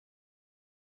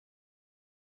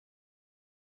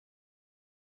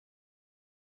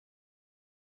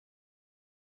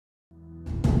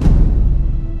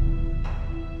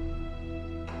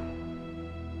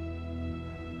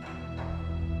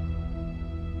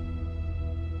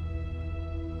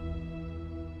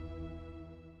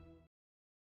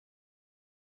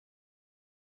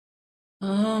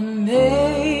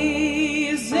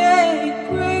Amazing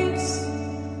grace,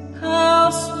 how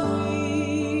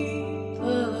sweet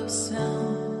the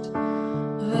sound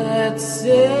that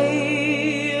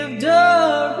saved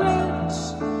a wretch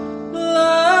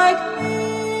like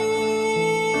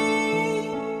me.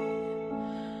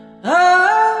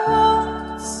 I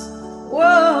once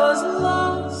was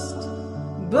lost,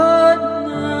 but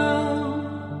now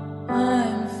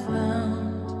I'm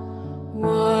found.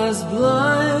 Was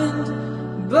blind,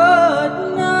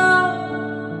 but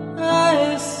now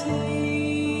I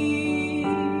see.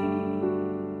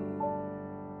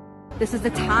 This is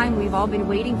the time we've all been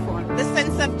waiting for. The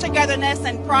sense of togetherness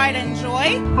and pride and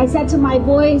joy. I said to my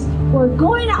boys, we're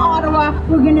going to Ottawa.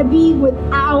 We're going to be with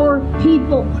our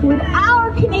people, with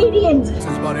our Canadians. This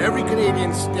is about every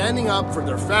Canadian standing up for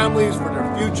their families, for their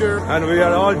future. And we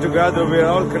are all together. We are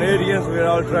all Canadians. We are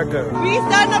all tractors. We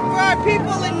stand up for our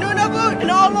people in Nunavut and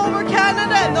all over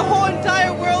Canada and the whole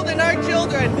entire world and our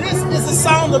children. This is the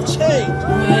sound of change.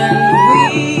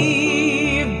 When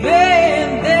we've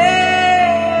been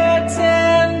there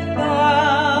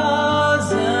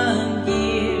 10,000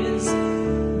 years,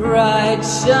 bright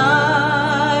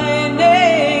shining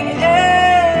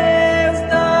as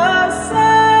the sun,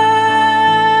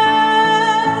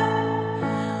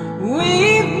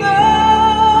 we've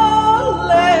no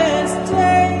less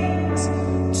days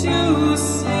to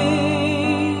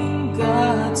sing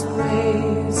God's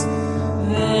praise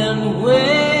than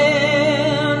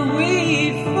when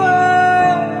we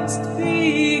first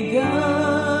begun.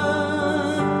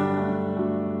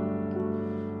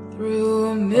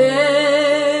 Through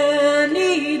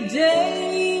many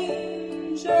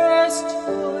dangers,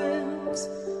 toils,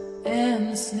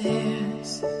 and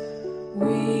snares,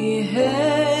 we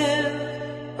have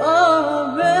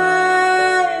already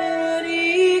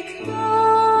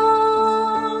come.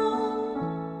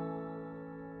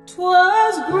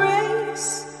 'Twas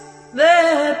grace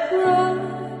that brought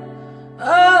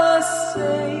us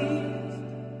safe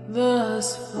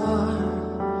thus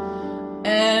far,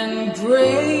 and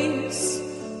grace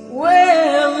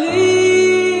will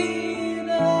lead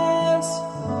us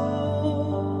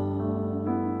home.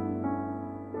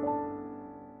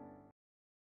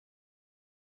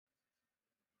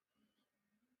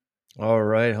 All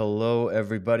right. Hello,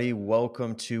 everybody.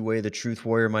 Welcome to Way the Truth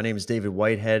Warrior. My name is David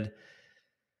Whitehead.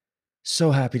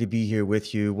 So happy to be here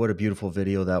with you. What a beautiful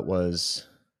video that was.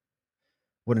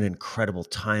 What an incredible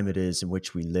time it is in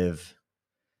which we live.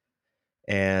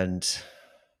 And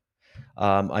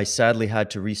I sadly had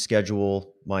to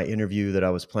reschedule my interview that I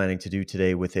was planning to do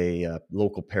today with a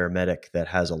local paramedic that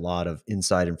has a lot of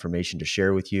inside information to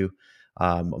share with you.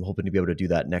 I'm hoping to be able to do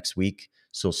that next week.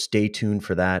 So stay tuned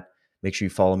for that. Make sure you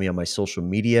follow me on my social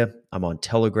media. I'm on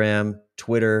Telegram,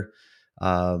 Twitter.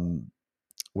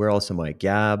 Where else am I?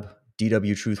 Gab,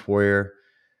 DW Truth Warrior.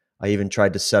 I even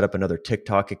tried to set up another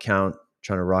TikTok account,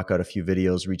 trying to rock out a few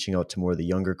videos, reaching out to more of the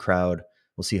younger crowd.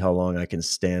 We'll see how long I can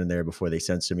stand there before they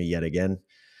censor me yet again.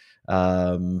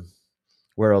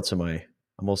 Where else am I?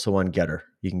 I'm also on Getter.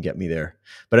 You can get me there.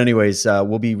 But anyways,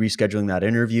 we'll be rescheduling that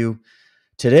interview.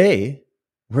 Today,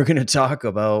 we're going to talk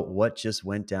about what just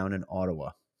went down in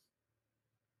Ottawa.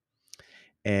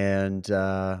 And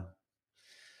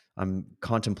I'm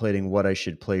contemplating what I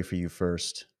should play for you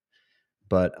first.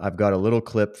 But I've got a little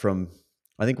clip from,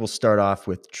 I think we'll start off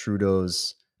with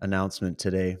Trudeau's announcement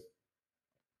today,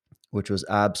 which was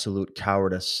absolute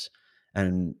cowardice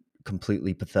and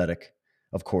completely pathetic,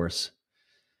 of course.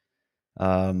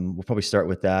 We'll probably start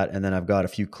with that. And then I've got a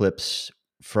few clips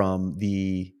from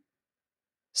the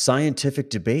scientific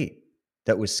debate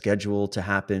that was scheduled to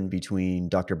happen between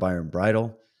Dr. Byron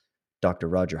Bridle, Dr.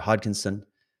 Roger Hodkinson,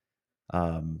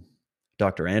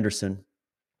 Dr. Anderson,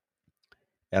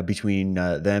 between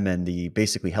them and the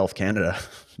basically Health Canada,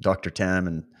 Dr. Tam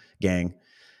and gang,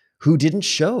 who didn't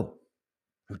show.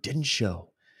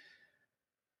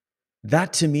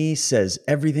 That to me says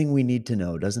everything we need to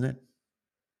know, doesn't it?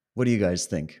 What do you guys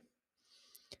think?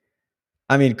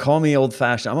 I mean, call me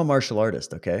old-fashioned. I'm a martial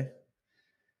artist, okay?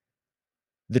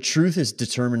 The truth is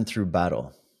determined through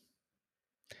battle.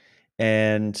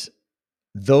 And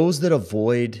those that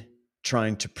avoid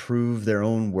trying to prove their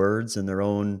own words and their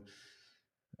own,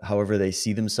 however they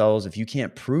see themselves, if you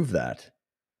can't prove that,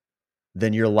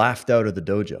 then you're laughed out of the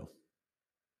dojo.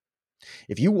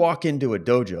 If you walk into a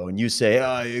dojo and you say,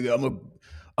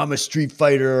 I'm a street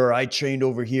fighter, or I trained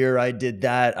over here, I did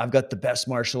that, I've got the best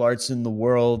martial arts in the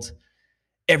world,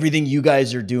 everything you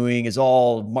guys are doing is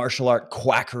all martial art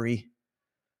quackery,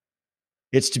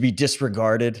 it's to be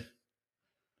disregarded.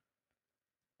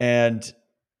 And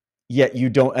yet you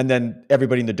don't, and then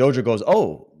everybody in the dojo goes,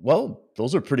 oh, well,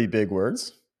 those are pretty big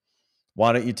words.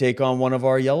 Why don't you take on one of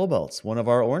our yellow belts, one of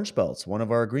our orange belts, one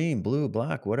of our green, blue,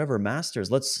 black, whatever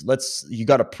masters? You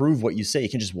got to prove what you say. You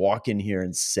can just walk in here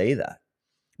and say that.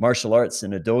 Martial arts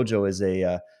in a dojo is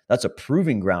that's a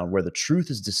proving ground where the truth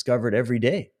is discovered every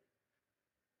day,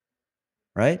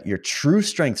 right? Your true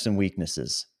strengths and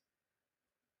weaknesses,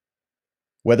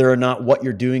 whether or not what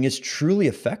you're doing is truly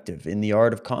effective in the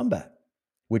art of combat,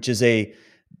 which is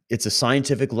it's a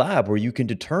scientific lab where you can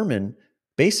determine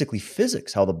basically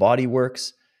physics, how the body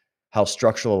works, how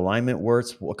structural alignment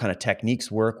works, what kind of techniques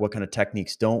work, what kind of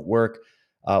techniques don't work,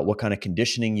 what kind of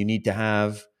conditioning you need to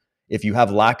have. If you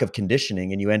have lack of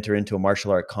conditioning and you enter into a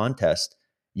martial art contest,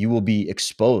 you will be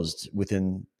exposed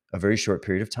within a very short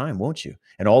period of time, won't you?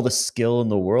 And all the skill in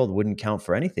the world wouldn't count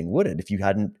for anything, would it, if you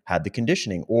hadn't had the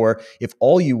conditioning? Or if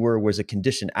all you were was a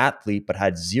conditioned athlete but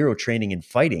had zero training in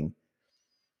fighting,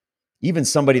 even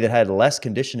somebody that had less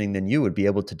conditioning than you would be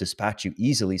able to dispatch you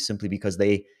easily simply because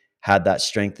they had that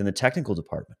strength in the technical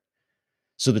department.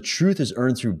 So the truth is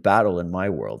earned through battle in my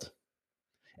world.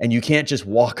 And you can't just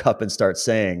walk up and start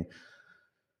saying,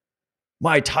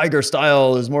 my tiger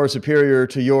style is more superior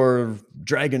to your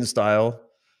dragon style.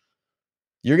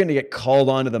 You're going to get called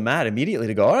onto the mat immediately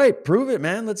to go, all right, prove it,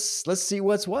 man. Let's see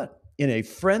what's what. In a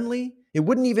friendly, it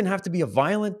wouldn't even have to be a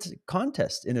violent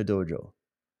contest in a dojo.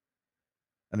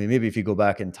 I mean, maybe if you go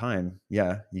back in time,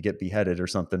 yeah, you get beheaded or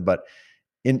something. But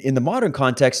in the modern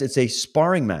context, it's a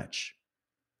sparring match.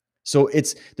 So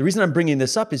the reason I'm bringing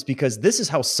this up is because this is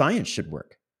how science should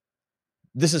work.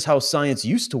 This is how science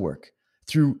used to work,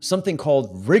 through something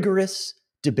called rigorous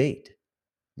debate,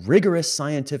 rigorous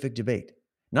scientific debate.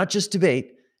 Not just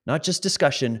debate, not just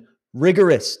discussion,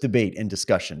 rigorous debate and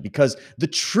discussion, because the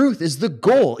truth is the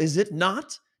goal, is it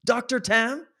not, Dr.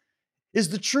 Tam? Is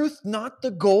the truth not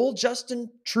the goal, Justin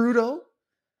Trudeau?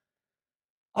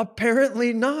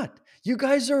 Apparently not. You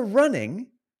guys are running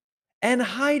and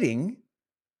hiding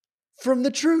from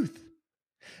the truth.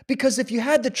 Because if you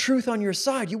had the truth on your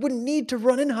side, you wouldn't need to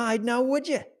run and hide now, would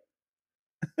you?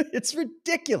 It's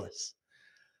ridiculous.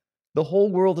 The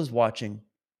whole world is watching.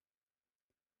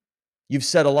 You've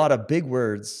said a lot of big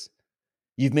words.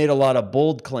 You've made a lot of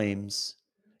bold claims.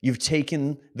 You've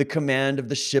taken the command of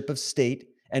the ship of state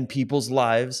and people's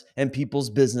lives and people's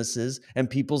businesses and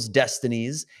people's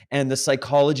destinies and the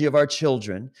psychology of our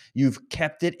children. You've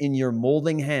kept it in your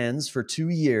molding hands for 2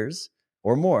 years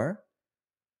or more.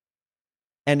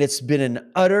 And it's been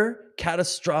an utter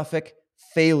catastrophic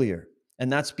failure.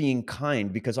 And that's being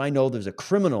kind, because I know there's a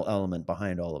criminal element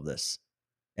behind all of this.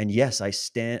 And yes, I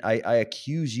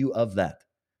accuse you of that.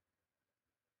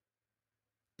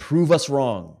 Prove us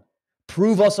wrong.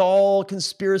 Prove us all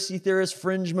conspiracy theorists,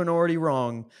 fringe minority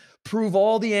wrong. Prove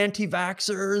all the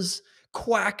anti-vaxxers,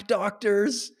 quack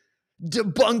doctors,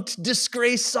 debunked,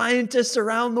 disgraced scientists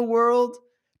around the world.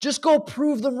 Just go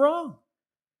prove them wrong.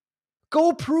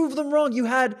 Go prove them wrong. You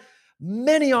had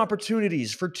many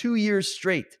opportunities for 2 years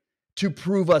straight to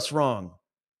prove us wrong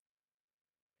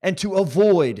and to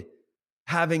avoid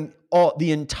having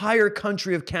the entire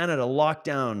country of Canada locked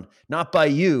down, not by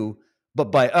you, but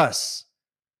by us.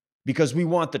 Because we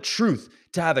want the truth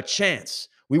to have a chance.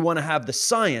 We want to have the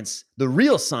science, the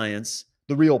real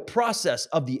process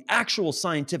of the actual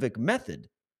scientific method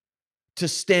to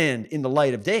stand in the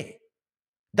light of day.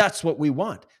 That's what we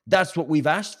want. That's what we've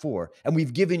asked for. And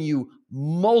we've given you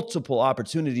multiple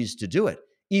opportunities to do it,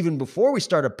 even before we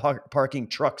started parking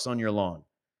trucks on your lawn.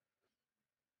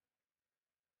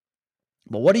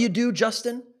 But what do,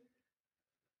 Justin?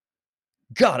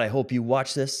 God, I hope you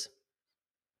watch this.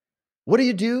 What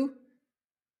do?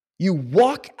 You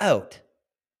walk out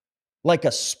like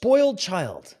a spoiled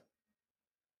child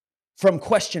from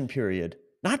question period,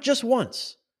 not just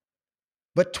once,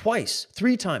 but twice,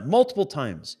 3 times, multiple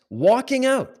times, walking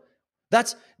out.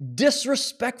 That's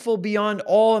disrespectful beyond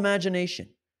all imagination.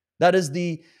 That is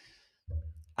the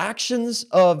actions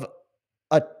of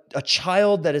a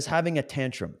child that is having a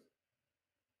tantrum.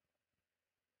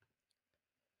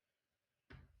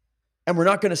 And we're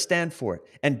not going to stand for it.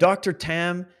 And Dr.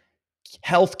 Tam,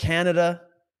 Health Canada,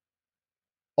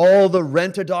 all the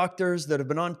rent-a-doctors that have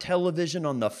been on television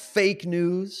on the fake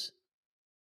news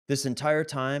this entire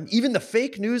time, even the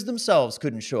fake news themselves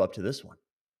couldn't show up to this one.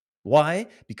 Why?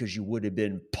 Because you would have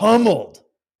been pummeled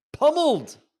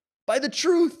by the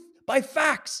truth, by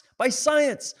facts, by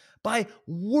science, by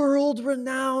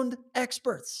world-renowned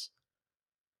experts.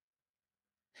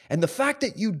 And the fact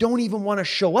that you don't even want to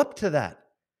show up to that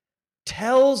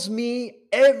tells me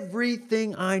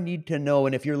everything I need to know.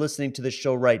 And if you're listening to this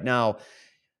show right now,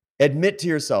 admit to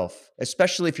yourself,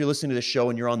 especially if you're listening to this show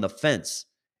and you're on the fence,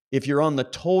 if you're on the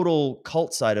total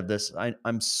cult side of this,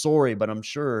 I'm sorry, but I'm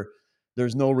sure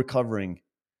There's no recovering.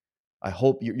 I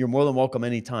hope you're more than welcome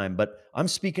anytime, but I'm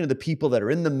speaking to the people that are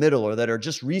in the middle or that are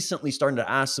just recently starting to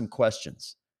ask some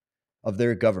questions of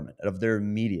their government, of their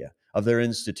media, of their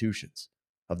institutions,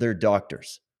 of their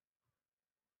doctors.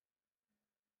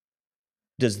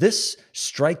 Does this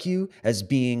strike you as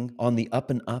being on the up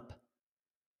and up?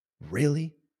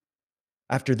 Really?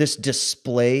 After this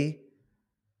display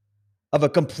of a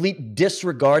complete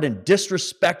disregard and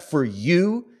disrespect for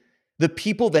you, the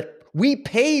people that we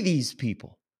pay these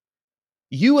people,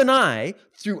 you and I,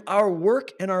 through our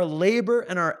work and our labor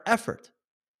and our effort.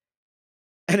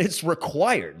 And it's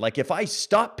required. Like if I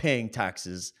stop paying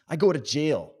taxes, I go to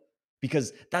jail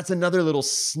because that's another little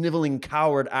sniveling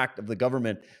coward act of the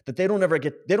government that they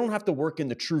don't have to work in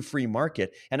the true free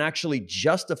market and actually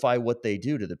justify what they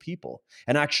do to the people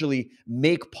and actually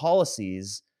make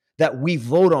policies that we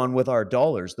vote on with our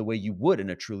dollars the way you would in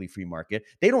a truly free market.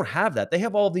 They don't have that. They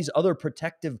have all these other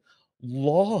protective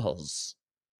laws.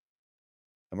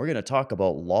 And we're going to talk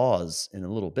about laws in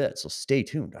a little bit. So stay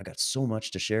tuned. I got so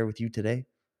much to share with you today.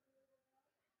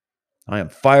 I am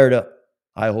fired up.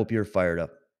 I hope you're fired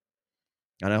up.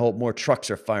 And I hope more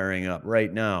trucks are firing up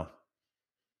right now.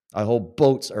 I hope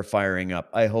boats are firing up.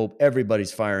 I hope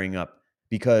everybody's firing up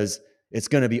because it's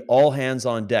going to be all hands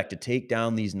on deck to take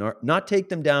down these, not take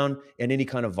them down in any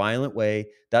kind of violent way.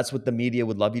 That's what the media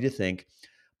would love you to think,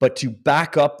 but to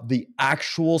back up the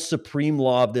actual supreme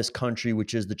law of this country,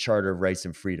 which is the Charter of Rights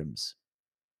and Freedoms.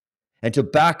 And to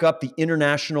back up the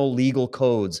international legal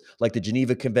codes like the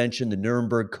Geneva Convention, the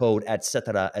Nuremberg Code, et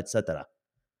cetera, et cetera.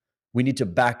 We need to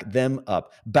back them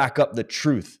up, back up the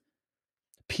truth.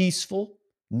 Peaceful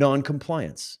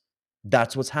non-compliance.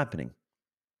 That's what's happening.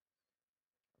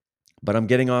 But I'm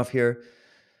getting off here.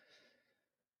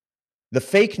 The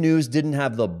fake news didn't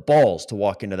have the balls to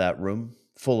walk into that room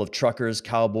full of truckers,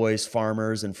 cowboys,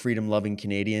 farmers, and freedom-loving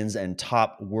Canadians and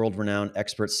top world-renowned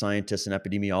expert scientists and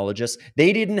epidemiologists.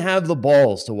 They didn't have the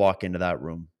balls to walk into that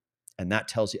room. And that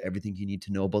tells you everything you need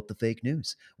to know about the fake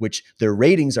news, which their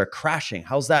ratings are crashing.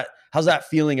 How's that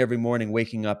feeling every morning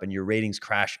waking up and your ratings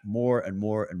crash more and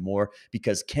more and more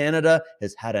because Canada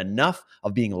has had enough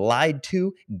of being lied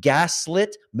to,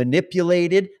 gaslit,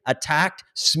 manipulated, attacked,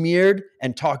 smeared,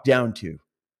 and talked down to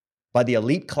by the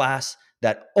elite class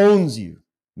that owns you.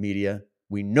 Media,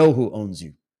 we know who owns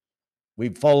you.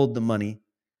 We've followed the money,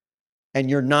 and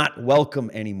you're not welcome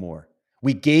anymore.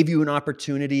 We gave you an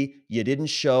opportunity. You didn't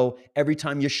show. Every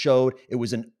time you showed, it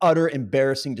was an utter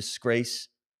embarrassing disgrace.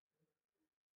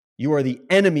 You are the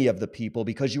enemy of the people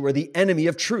because you are the enemy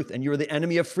of truth and you are the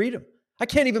enemy of freedom. I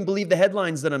can't even believe the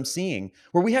headlines that I'm seeing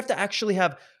where we have to actually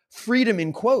have freedom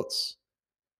in quotes.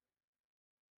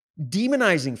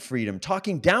 Demonizing freedom,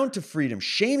 talking down to freedom,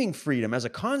 shaming freedom as a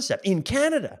concept in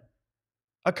Canada,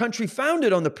 a country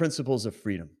founded on the principles of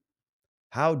freedom.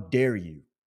 How dare you?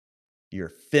 You're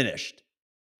finished.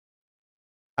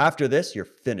 After this, you're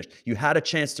finished. You had a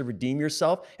chance to redeem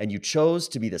yourself, and you chose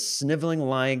to be the sniveling,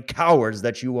 lying cowards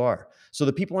that you are. So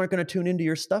the people aren't going to tune into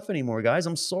your stuff anymore, guys.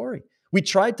 I'm sorry. We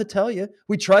tried to tell you.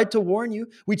 We tried to warn you.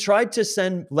 We tried to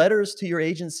send letters to your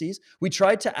agencies. We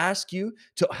tried to ask you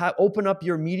to open up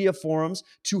your media forums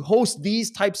to host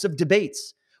these types of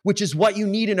debates, which is what you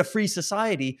need in a free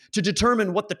society to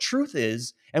determine what the truth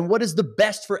is and what is the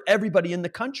best for everybody in the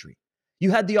country.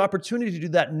 You had the opportunity to do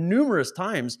that numerous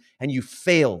times, and you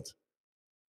failed.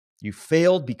 You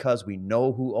failed because we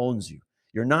know who owns you.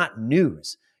 You're not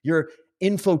news. You're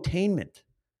infotainment.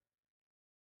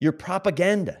 You're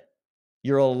propaganda.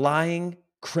 You're a lying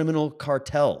criminal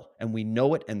cartel, and we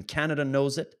know it, and Canada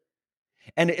knows it.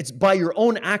 And it's by your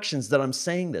own actions that I'm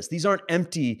saying this. These aren't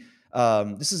empty,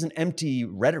 this isn't empty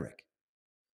rhetoric.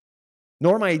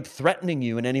 Nor am I threatening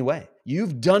you in any way.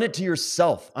 You've done it to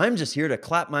yourself. I'm just here to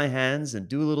clap my hands and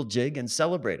do a little jig and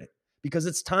celebrate it because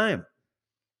it's time.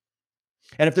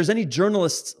 And if there's any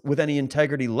journalists with any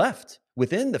integrity left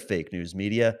within the fake news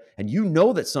media, and you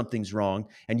know that something's wrong,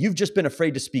 and you've just been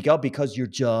afraid to speak out because your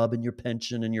job and your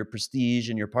pension and your prestige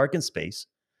and your parking space,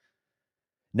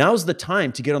 now's the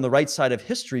time to get on the right side of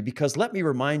history because let me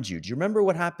remind you, do you remember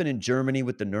what happened in Germany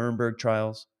with the Nuremberg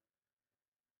trials?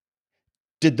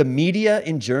 Did the media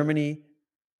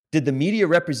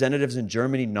representatives in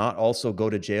Germany not also go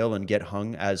to jail and get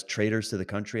hung as traitors to the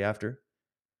country after?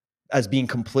 As being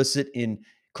complicit in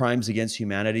crimes against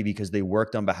humanity because they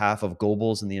worked on behalf of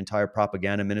Goebbels and the entire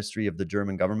propaganda ministry of the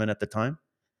German government at the time?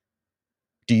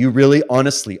 Do you really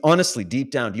honestly, deep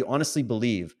down, do you honestly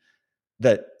believe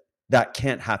that that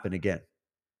can't happen again?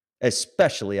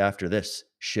 Especially after this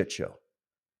shit show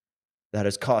that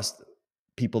has cost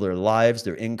people their lives,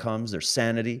 their incomes, their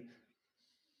sanity.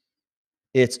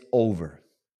 It's over.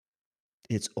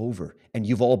 It's over, and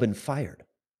you've all been fired.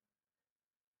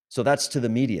 So that's to the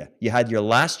media. You had your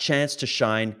last chance to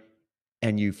shine,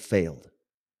 and you failed.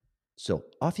 So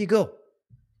off you go.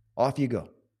 Off you go.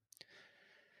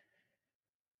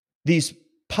 These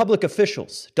public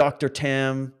officials, Dr.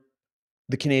 Tam,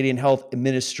 the Canadian Health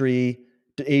Ministry,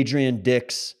 Adrian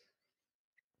Dix,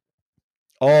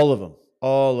 all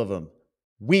of them,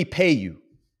 we pay you.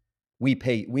 We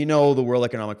pay. We know the World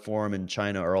Economic Forum and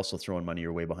China are also throwing money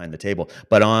your way behind the table.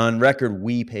 But on record,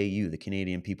 we pay you. The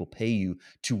Canadian people pay you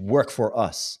to work for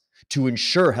us, to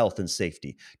ensure health and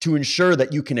safety, to ensure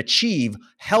that you can achieve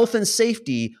health and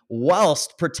safety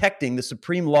whilst protecting the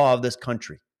supreme law of this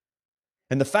country.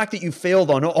 And the fact that you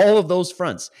failed on all of those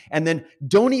fronts and then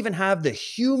don't even have the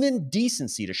human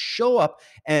decency to show up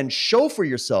and show for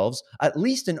yourselves at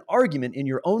least an argument in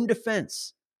your own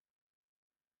defense.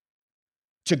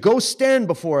 To go stand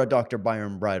before a Dr.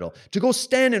 Byron Bridle, to go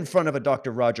stand in front of a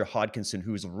Dr. Roger Hodkinson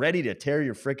who's ready to tear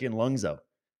your freaking lungs out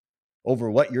over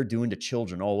what you're doing to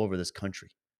children all over this country.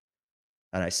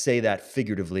 And I say that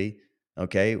figuratively,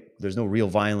 okay? There's no real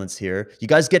violence here. You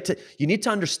guys you need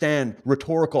to understand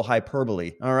rhetorical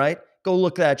hyperbole, all right? Go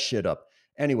look that shit up.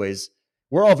 Anyways,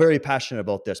 we're all very passionate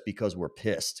about this because we're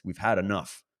pissed. We've had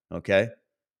enough, okay?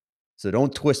 So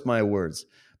don't twist my words.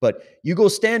 But you go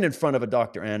stand in front of a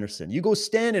Dr. Anderson. You go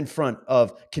stand in front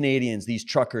of Canadians, these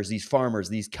truckers, these farmers,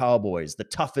 these cowboys, the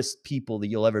toughest people that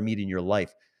you'll ever meet in your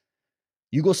life.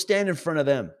 You go stand in front of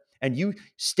them and you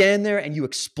stand there and you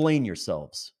explain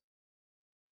yourselves.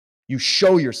 You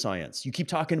show your science. You keep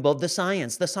talking about the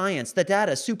science, the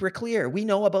data, super clear. We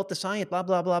know about the science, blah,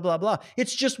 blah, blah, blah, blah.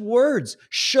 It's just words.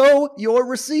 Show your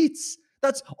receipts.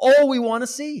 That's all we want to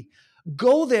see.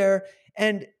 Go there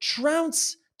and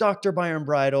trounce Dr. Byron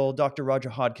Bridle, Dr. Roger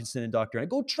Hodkinson, and Dr.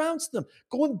 Go trounce them.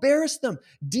 Go embarrass them.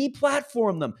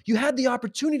 Deplatform them. You had the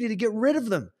opportunity to get rid of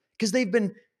them because they've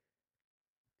been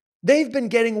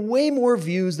getting way more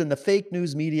views than the fake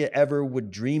news media ever would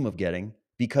dream of getting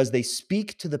because they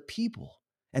speak to the people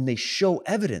and they show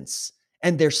evidence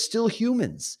and they're still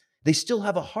humans. They still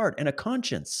have a heart and a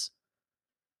conscience.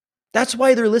 That's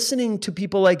why they're listening to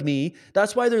people like me.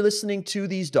 That's why they're listening to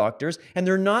these doctors, and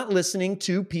they're not listening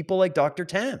to people like Dr.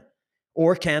 Tam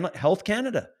or Health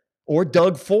Canada or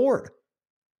Doug Ford.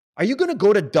 Are you going to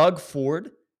go to Doug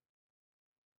Ford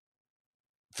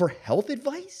for health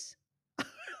advice?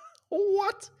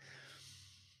 What?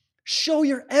 Show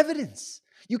your evidence.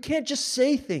 You can't just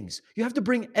say things. You have to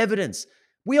bring evidence.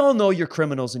 We all know you're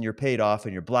criminals and you're paid off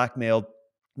and you're blackmailed.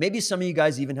 Maybe some of you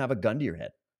guys even have a gun to your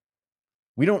head.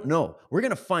 We don't know. We're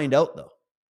going to find out, though.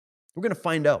 We're going to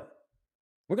find out.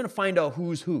 We're going to find out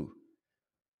who's who.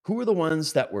 Who are the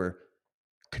ones that were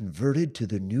converted to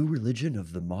the new religion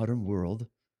of the modern world,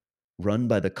 run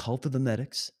by the cult of the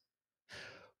medics,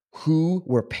 who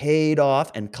were paid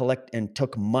off and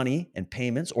took money and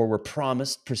payments, or were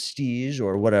promised prestige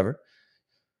or whatever,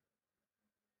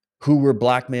 who were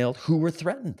blackmailed, who were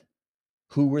threatened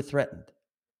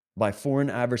by foreign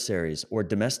adversaries or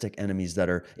domestic enemies that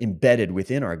are embedded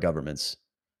within our governments.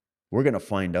 We're going to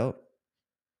find out.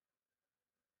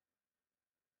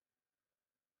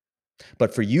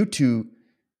 But for you to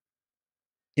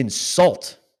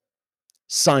insult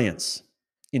science,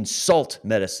 insult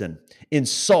medicine,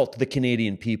 insult the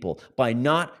Canadian people by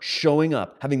not showing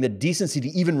up, having the decency to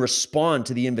even respond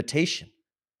to the invitation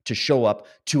to show up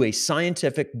to a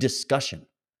scientific discussion,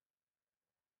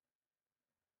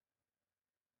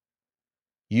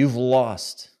 you've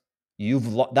lost.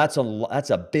 That's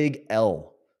a big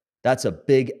L. That's a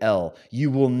big L.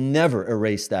 You will never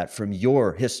erase that from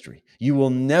your history. You will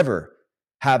never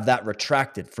have that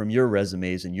retracted from your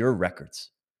resumes and your records.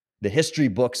 The history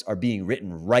books are being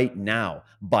written right now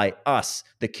by us,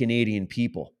 the Canadian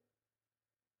people.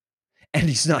 And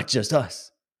it's not just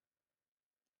us.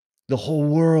 The whole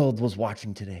world was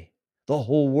watching today. The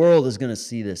whole world is going to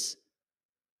see this.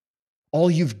 All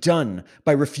you've done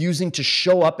by refusing to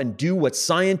show up and do what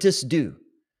scientists do,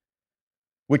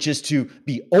 which is to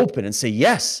be open and say,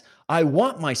 yes, I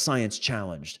want my science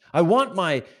challenged. I want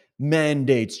my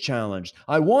mandates challenged.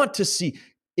 I want to see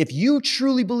if you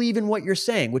truly believe in what you're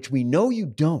saying, which we know you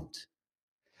don't.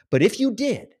 But if you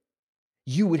did,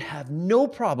 you would have no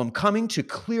problem coming to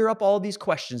clear up all these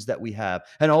questions that we have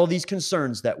and all these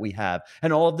concerns that we have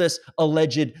and all of this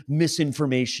alleged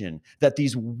misinformation that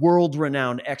these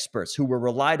world-renowned experts who were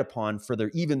relied upon for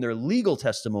even their legal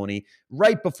testimony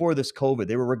right before this COVID,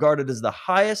 they were regarded as the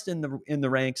highest in the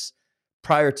ranks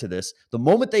prior to this. The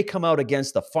moment they come out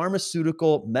against the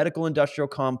pharmaceutical medical industrial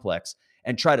complex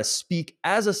and try to speak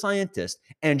as a scientist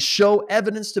and show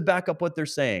evidence to back up what they're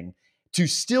saying, to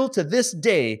still to this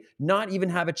day not even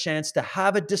have a chance to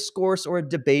have a discourse or a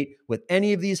debate with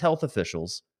any of these health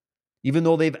officials, even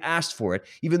though they've asked for it,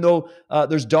 even though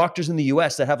there's doctors in the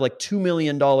US that have like $2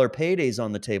 million paydays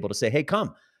on the table to say, hey,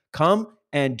 come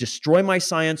and destroy my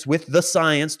science with the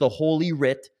science, the holy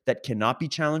writ that cannot be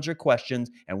challenged or questioned,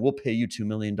 and we'll pay you $2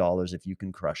 million if you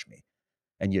can crush me.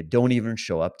 And you don't even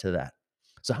show up to that.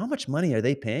 So how much money are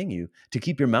they paying you to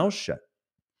keep your mouth shut?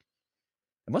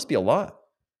 It must be a lot.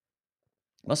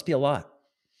 It must be a lot.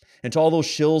 And to all those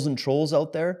shills and trolls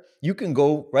out there, you can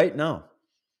go right now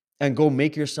and go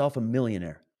make yourself a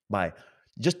millionaire by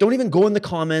just don't even go in the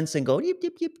comments and go yip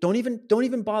yip yip. Don't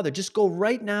even bother. Just go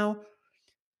right now.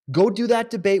 Go do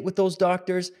that debate with those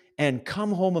doctors and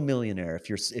come home a millionaire if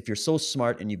you're so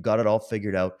smart and you've got it all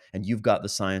figured out and you've got the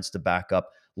science to back up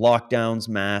lockdowns,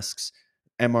 masks,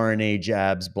 mRNA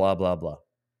jabs, blah blah blah.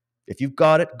 If you've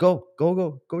got it, go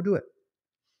do it.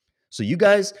 So you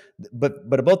guys, but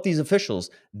about these officials,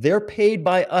 they're paid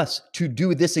by us to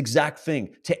do this exact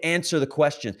thing, to answer the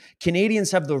questions.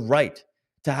 Canadians have the right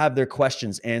to have their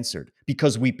questions answered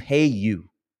because we pay you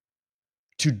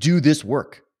to do this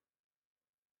work.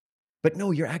 But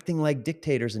no, you're acting like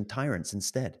dictators and tyrants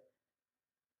instead.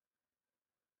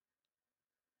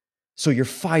 So you're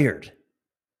fired.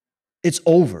 It's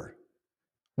over.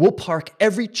 We'll park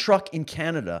every truck in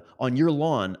Canada on your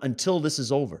lawn until this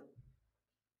is over.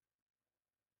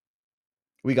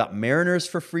 We got Mariners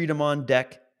for Freedom on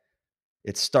deck.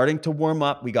 It's starting to warm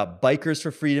up. We got Bikers for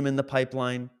Freedom in the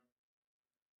pipeline.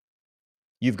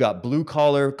 You've got Blue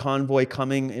Collar Convoy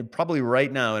coming probably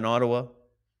right now in Ottawa.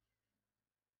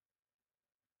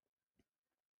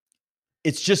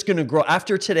 It's just going to grow.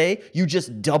 After today, you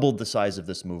just doubled the size of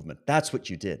this movement. That's what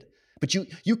you did. But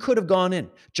you could have gone in.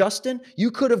 Justin,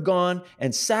 you could have gone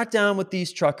and sat down with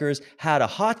these truckers, had a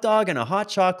hot dog and a hot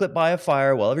chocolate by a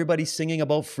fire while everybody's singing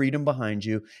about freedom behind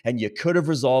you, and you could have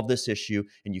resolved this issue,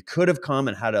 and you could have come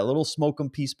and had a little smoke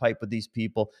and peace pipe with these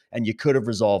people, and you could have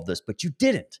resolved this, but you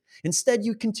didn't. Instead,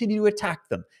 you continue to attack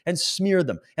them and smear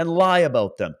them and lie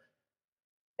about them.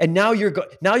 And now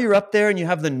you're up there and you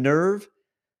have the nerve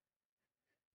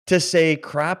to say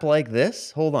crap like this.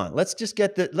 Hold on.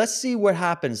 Let's see what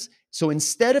happens. So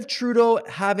instead of Trudeau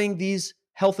having these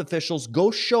health officials go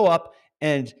show up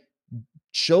and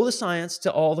show the science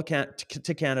to all the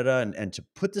to Canada and to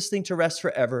put this thing to rest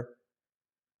forever,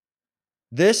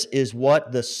 this is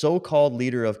what the so-called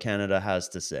leader of Canada has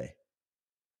to say.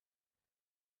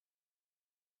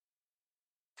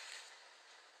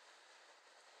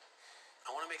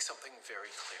 I want to make something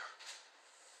very clear.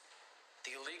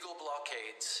 The illegal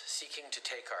blockades seeking to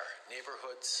take our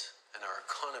neighborhoods and our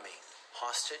economy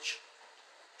hostage,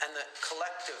 and the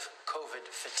collective COVID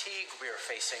fatigue we are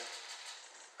facing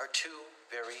are two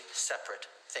very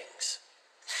separate things.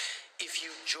 If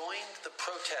you joined the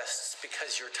protests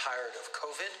because you're tired of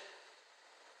COVID,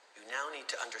 you now need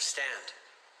to understand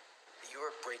that you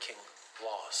are breaking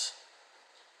laws.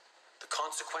 The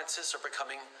consequences are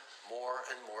becoming more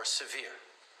and more severe.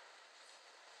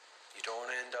 You don't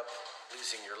want to end up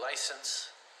losing your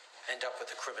license, end up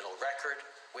with a criminal record,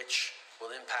 which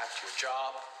will impact your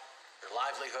job, your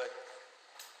livelihood,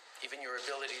 even your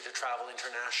ability to travel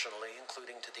internationally,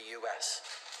 including to the US.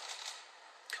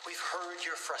 We've heard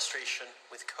your frustration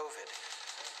with COVID,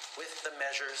 with the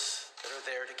measures that are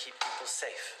there to keep people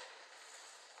safe.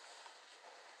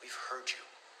 We've heard you.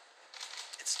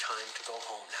 It's time to go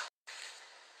home now.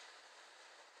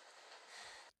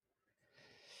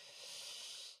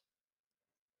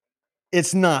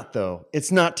 It's not, though.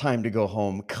 It's not time to go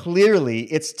home. Clearly,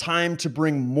 it's time to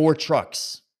bring more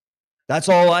trucks. That's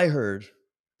all I heard.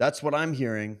 That's what I'm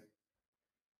hearing.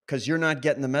 Because you're not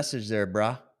getting the message there,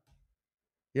 brah.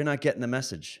 You're not getting the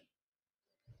message.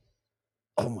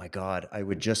 Oh my God, I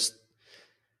would just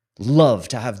love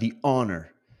to have the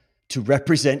honor to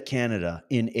represent Canada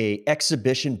in an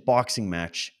exhibition boxing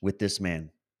match with this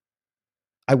man.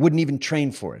 I wouldn't even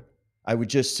train for it. I would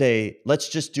just say, let's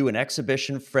just do an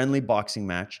exhibition friendly boxing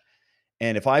match.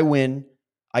 And if I win,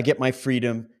 I get my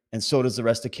freedom, and so does the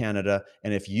rest of Canada.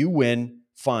 And if you win,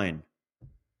 fine.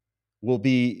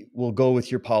 We'll go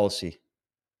with your policy.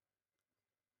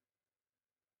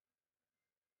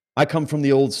 I come from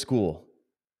the old school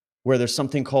where there's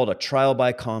something called a trial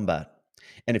by combat.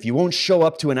 And if you won't show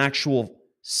up to an actual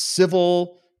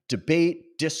civil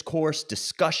debate, discourse,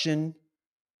 discussion,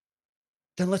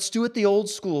 then let's do it the old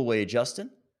school way,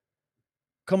 Justin.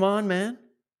 Come on, man.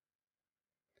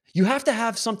 You have to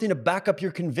have something to back up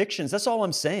your convictions. That's all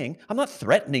I'm saying. I'm not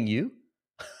threatening you.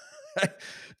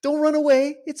 Don't run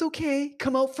away. It's okay.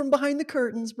 Come out from behind the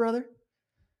curtains, brother.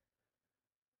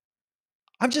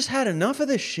 I've just had enough of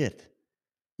this shit.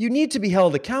 You need to be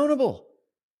held accountable.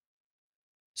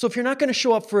 So if you're not going to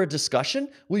show up for a discussion,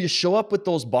 will you show up with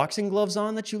those boxing gloves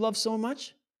on that you love so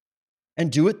much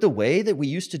and do it the way that we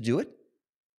used to do it?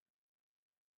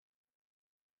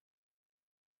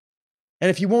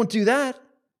 And if you won't do that,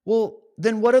 well,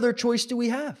 then what other choice do we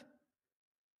have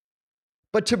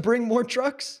but to bring more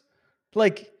trucks?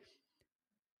 Like,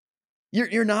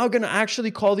 you're now going to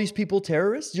actually call these people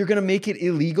terrorists? You're going to make it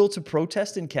illegal to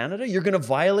protest in Canada? You're going to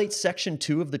violate Section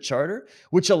 2 of the Charter,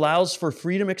 which allows for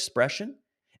freedom of expression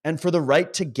and for the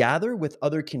right to gather with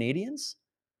other Canadians?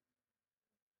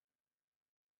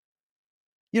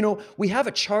 You know, we have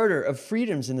a charter of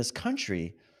freedoms in this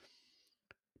country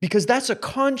because that's a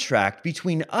contract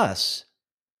between us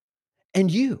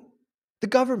and you, the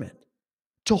government,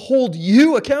 to hold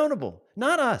you accountable,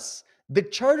 not us. The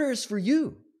charter is for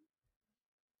you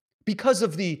because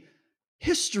of the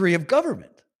history of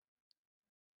government,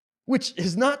 which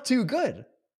is not too good.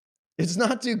 It's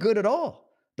not too good at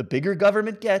all. The bigger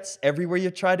government gets, everywhere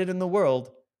you've tried it in the world,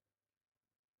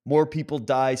 more people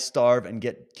die, starve, and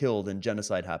get killed, and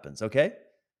genocide happens, okay?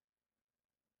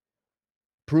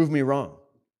 Prove me wrong.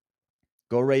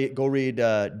 Go read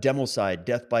Democide,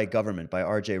 Death by Government by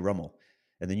R.J. Rummel.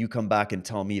 And then you come back and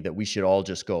tell me that we should all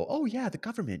just go, oh yeah, the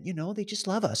government, you know, they just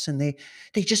love us and they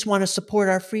just want to support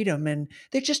our freedom and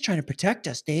they're just trying to protect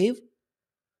us, Dave.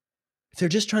 If they're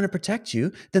just trying to protect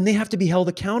you, then they have to be held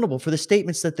accountable for the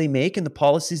statements that they make and the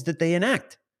policies that they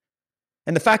enact.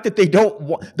 And the fact that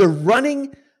they're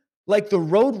running like the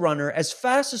road runner as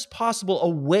fast as possible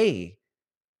away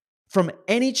from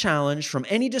any challenge, from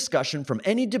any discussion, from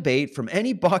any debate, from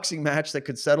any boxing match that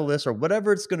could settle this or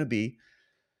whatever it's going to be,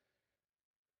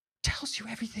 tells you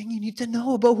everything you need to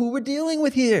know about who we're dealing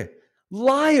with here.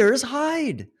 Liars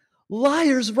hide.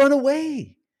 Liars run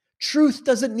away. Truth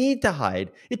doesn't need to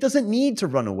hide. It doesn't need to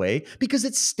run away because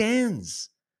it stands.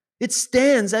 It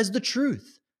stands as the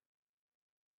truth.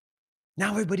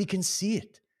 Now everybody can see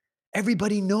it.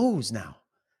 Everybody knows now.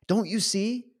 Don't you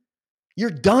see? You're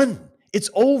done.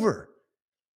 It's over.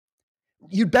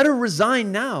 You'd better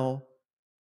resign now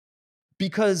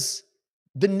because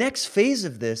the next phase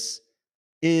of this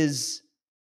is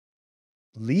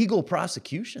legal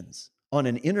prosecutions on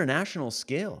an international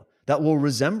scale that will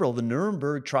resemble the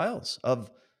Nuremberg trials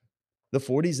of the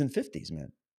 40s and 50s,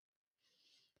 man.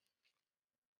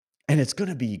 And it's going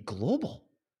to be global.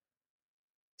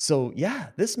 So yeah,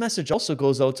 this message also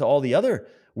goes out to all the other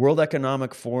World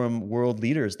Economic Forum world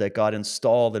leaders that got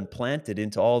installed and planted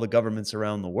into all the governments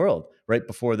around the world right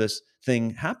before this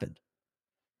thing happened.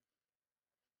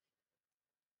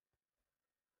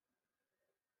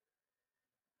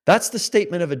 That's the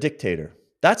statement of a dictator.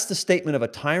 That's the statement of a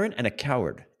tyrant and a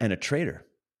coward and a traitor,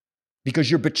 because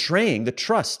you're betraying the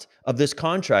trust of this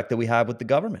contract that we have with the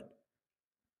government.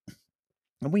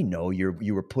 And we know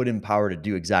you were put in power to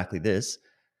do exactly this.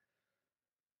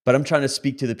 But I'm trying to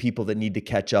speak to the people that need to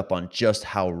catch up on just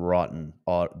how rotten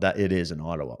that it is in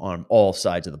Ottawa on all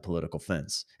sides of the political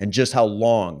fence, and just how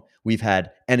long we've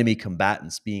had enemy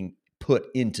combatants being put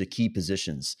into key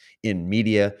positions in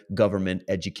media, government,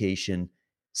 education,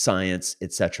 science,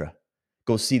 etc.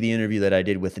 Go see the interview that I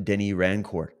did with Denis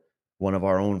Rancourt, one of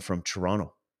our own from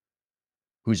Toronto,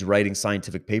 who's writing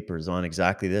scientific papers on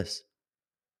exactly this.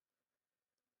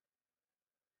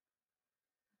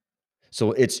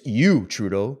 So it's you,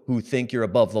 Trudeau, who think you're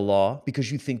above the law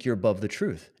because you think you're above the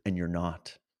truth, and you're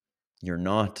not. You're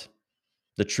not.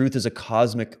 The truth is a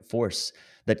cosmic force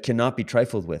that cannot be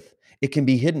trifled with. It can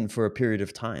be hidden for a period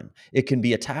of time. It can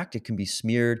be attacked. It can be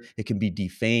smeared. It can be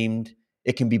defamed.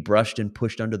 It can be brushed and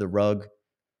pushed under the rug.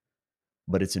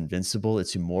 But it's invincible.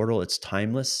 It's immortal. It's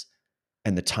timeless.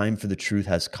 And the time for the truth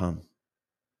has come.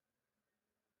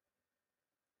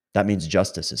 That means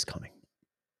justice is coming.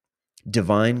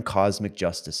 Divine cosmic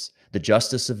justice, the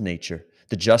justice of nature,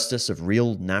 the justice of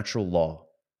real natural law,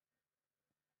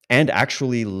 and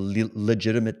actually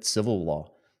legitimate civil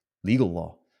law, legal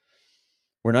law.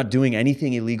 We're not doing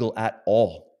anything illegal at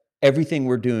all. Everything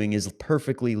we're doing is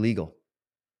perfectly legal.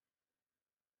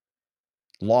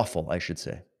 Lawful, I should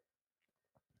say.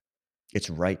 It's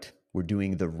right. We're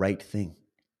doing the right thing.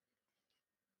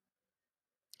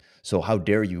 So how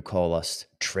dare you call us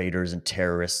traitors and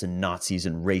terrorists and Nazis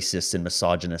and racists and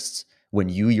misogynists when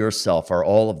you yourself are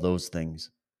all of those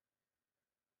things?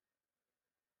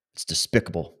 It's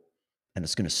despicable, and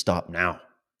it's going to stop now.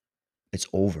 It's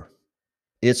over.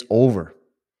 It's over.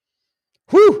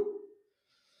 Whew!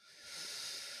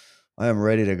 I am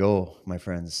ready to go, my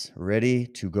friends. Ready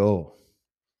to go.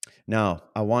 Now,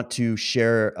 I want to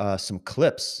share some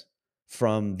clips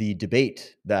from the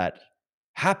debate that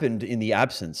happened in the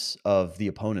absence of the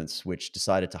opponents, which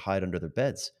decided to hide under their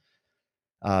beds.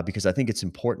 Because I think it's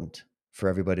important for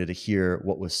everybody to hear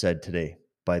what was said today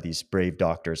by these brave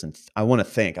doctors. And I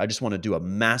just want to do a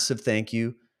massive thank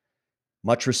you,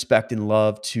 much respect and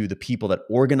love to the people that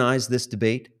organized this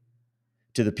debate,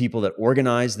 to the people that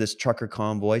organized this trucker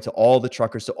convoy, to all the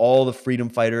truckers, to all the freedom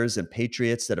fighters and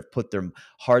patriots that have put their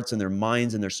hearts and their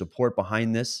minds and their support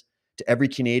behind this, to every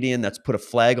Canadian that's put a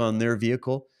flag on their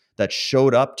vehicle, that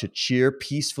showed up to cheer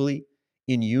peacefully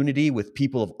in unity with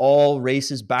people of all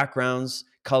races, backgrounds,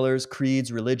 colors,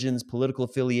 creeds, religions, political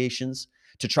affiliations,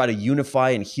 to try to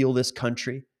unify and heal this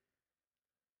country.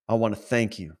 I want to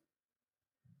thank you.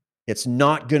 It's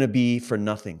not going to be for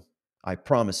nothing. I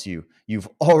promise you. You've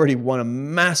already won a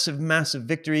massive, massive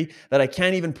victory that I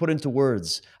can't even put into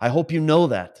words. I hope you know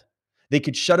that. They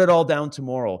could shut it all down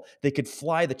tomorrow. They could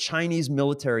fly the Chinese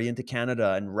military into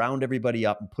Canada and round everybody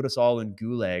up and put us all in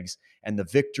gulags, and the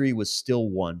victory was still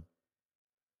won.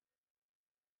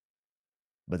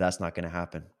 But that's not going to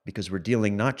happen because we're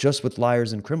dealing not just with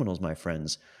liars and criminals, my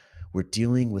friends. We're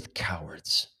dealing with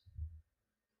cowards.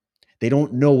 They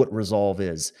don't know what resolve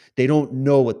is. They don't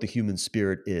know what the human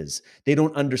spirit is. They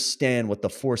don't understand what the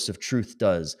force of truth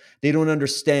does. They don't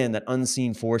understand that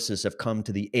unseen forces have come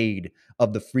to the aid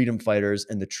of the freedom fighters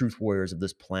and the truth warriors of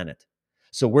this planet.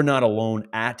 So we're not alone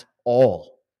at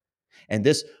all. And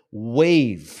this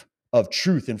wave of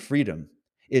truth and freedom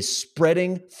is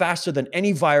spreading faster than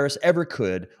any virus ever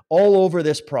could all over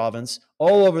this province,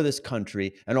 all over this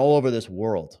country, and all over this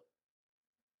world.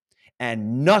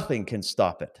 And nothing can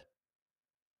stop it.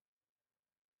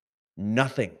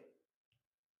 Nothing.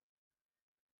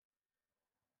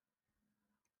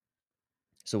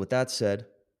 So with that said,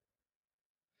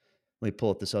 let me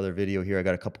pull up this other video here. I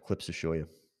got a couple clips to show you.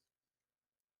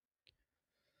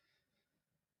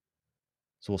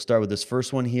 So we'll start with this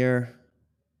first one here.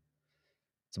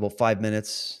 It's about 5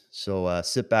 minutes. So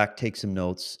sit back, take some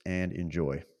notes, and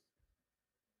enjoy.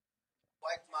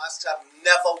 White masks have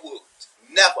never worked.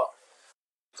 Never.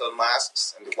 The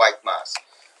masks and the white masks.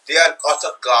 They are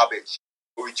utter garbage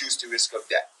to reduce the risk of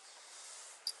death.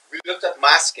 We looked at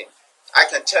masking. I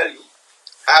can tell you,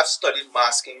 I've studied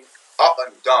masking up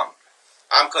and down.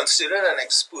 I'm considered an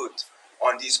expert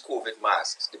on these COVID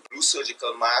masks, the blue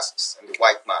surgical masks and the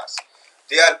white masks.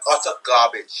 They are utter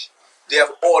garbage. They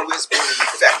have always been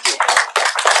ineffective.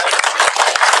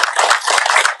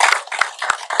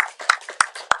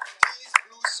 These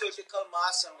blue surgical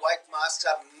masks and white masks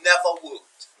have never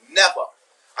worked. Never.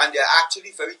 And they're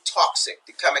actually very toxic.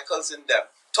 The chemicals in them,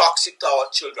 toxic to our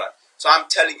children. So I'm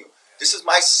telling you, this is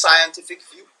my scientific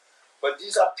view. But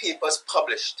these are papers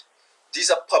published. These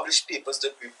are published papers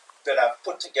that I've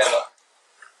put together.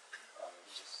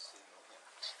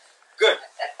 Good.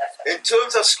 In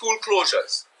terms of school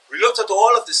closures, we looked at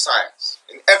all of the science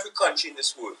in every country in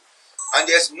this world. And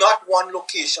there's not one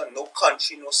location, no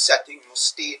country, no setting, no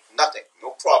state, nothing,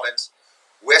 no province,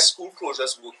 where school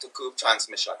closures work to curb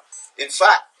transmission. In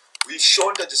fact, we've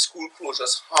shown that the school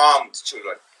closures harmed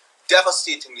children,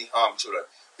 devastatingly harmed children,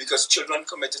 because children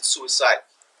committed suicide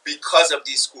because of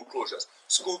these school closures.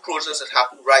 School closures that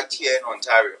happened right here in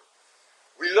Ontario.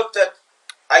 We looked at,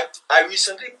 I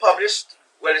recently published,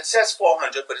 well, it says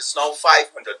 400, but it's now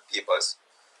 500 papers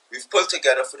we've pulled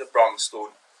together for the Brownstone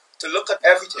to look at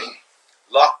everything.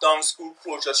 Lockdown, school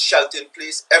closures, shelter in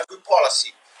place, every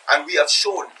policy. And we have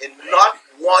shown in not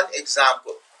one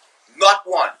example, not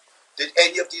one, did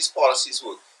any of these policies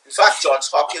work. In fact,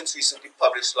 Johns Hopkins recently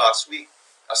published last week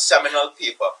a seminal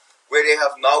paper where they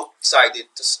have now decided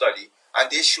to study,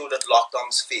 and they show that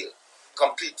lockdowns fail,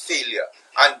 complete failure.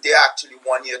 And they're actually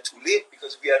 1 year too late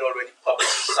because we had already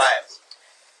published the science.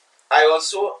 I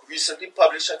also recently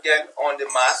published again on the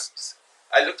masks.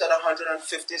 I looked at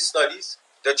 150 studies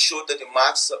that showed that the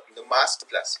masks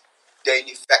plus, they're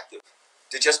ineffective.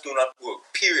 They just do not work,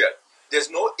 period. There's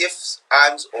no ifs,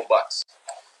 ands, or buts.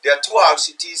 There are two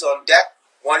RCTs on deck.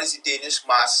 One is the Danish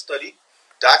mask study.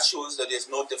 That shows that there's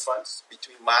no difference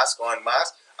between mask or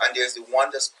unmask. And there's the one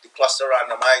that's the cluster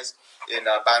randomized in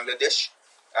Bangladesh.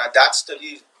 That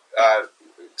study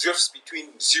drifts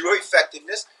between zero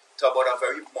effectiveness to about a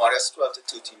very modest 12 to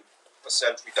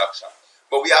 13% reduction.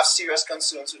 But we have serious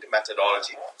concerns with the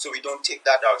methodology, so we don't take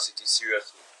that RCT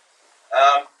seriously.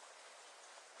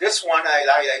 This one I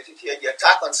highlighted here, the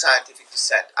attack on scientific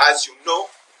dissent. As you know,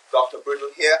 Dr.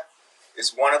 Brittle here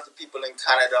is one of the people in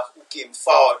Canada who came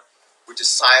forward with the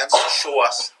science to show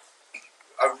us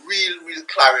a real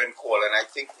clarion call. And I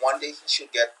think one day he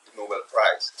should get the Nobel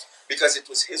Prize because it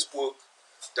was his work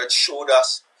that showed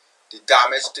us the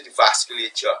damage to the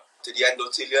vasculature, to the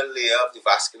endothelial layer of the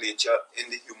vasculature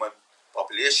in the human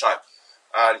population.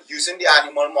 using the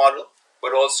animal model,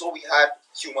 but also we had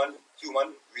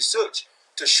human research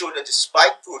to show that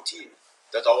despite protein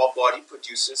that our body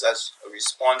produces as a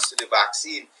response to the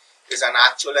vaccine is an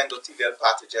actual endothelial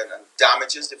pathogen and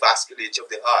damages the vasculature of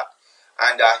the heart.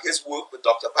 And his work with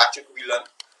Dr. Patrick Whelan,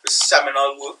 the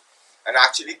seminal work, and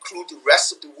actually clued the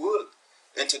rest of the world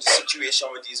into the situation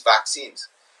with these vaccines.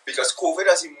 Because COVID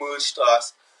has emerged to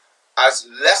us as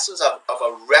less of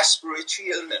a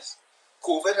respiratory illness.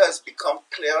 COVID has become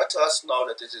clearer to us now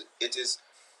that it is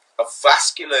a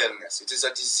vascular illness. It is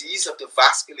a disease of the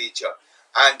vasculature.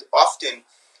 And often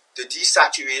the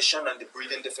desaturation and the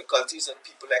breathing difficulties that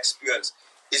people experience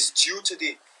is due to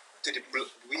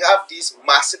we have these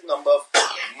massive number of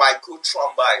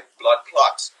microthrombi, blood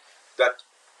clots, that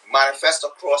manifest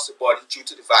across the body due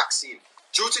to the vaccine.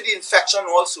 Due to the infection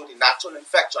also, the natural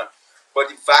infection, but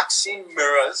the vaccine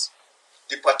mirrors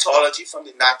the pathology from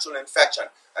the natural infection.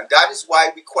 And that is why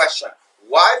we question,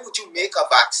 why would you make a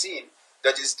vaccine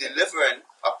that is delivering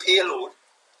a payload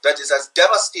that is as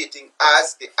devastating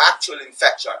as the actual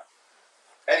infection?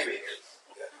 Anyway,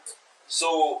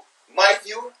 so my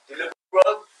view, the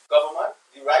Liberal government,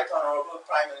 the Right Honourable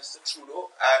Prime Minister Trudeau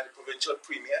and the Provincial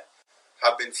Premier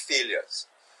have been failures.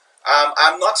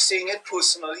 I'm not saying it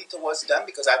personally towards them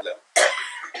because I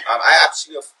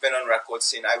actually have been on record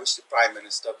saying I wish the Prime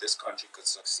Minister of this country could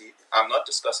succeed. I'm not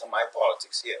discussing my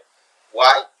politics here.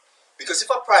 Why? Because if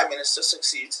a Prime Minister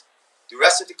succeeds, the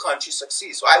rest of the country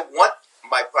succeeds. So I want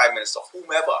my Prime Minister,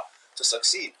 whomever, to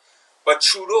succeed. But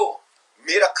Trudeau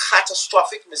made a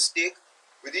catastrophic mistake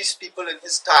with these people in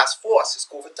his task force, his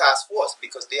COVID task force,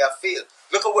 because they have failed.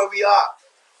 Look at where we are.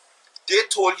 They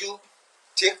told you,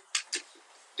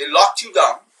 they locked you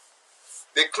down,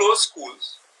 they closed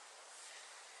schools,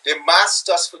 they masked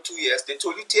us for 2 years. They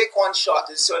told you take one shot,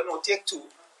 they said no, take two.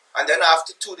 And then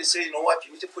after two, they say, you know what,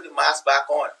 you need to put the mask back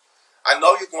on. And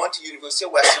now you're going to University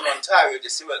of Western Ontario, they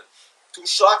say, well, 2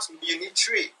 shots, you need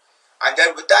 3. And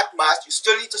then with that mask, you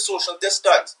still need to social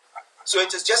distance. So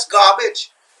it is just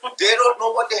garbage. They don't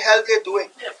know what the hell they're doing.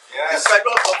 Yes. The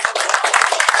federal government.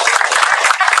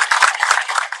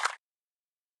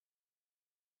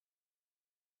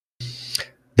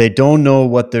 They don't know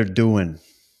what they're doing.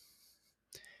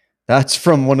 That's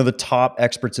from one of the top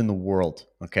experts in the world,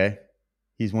 okay?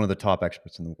 He's one of the top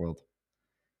experts in the world.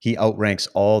 He outranks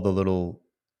all the little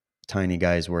tiny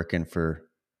guys working for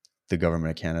the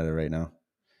government of Canada right now.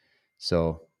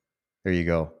 So there you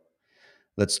go.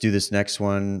 Let's do this next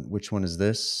one. Which one is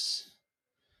this?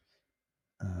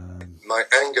 My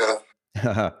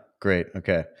anger. Great.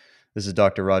 Okay. This is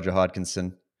Dr. Roger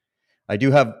Hodkinson. I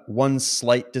do have one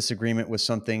slight disagreement with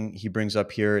something he brings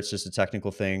up here. It's just a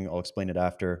technical thing. I'll explain it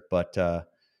after. But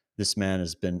this man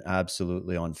has been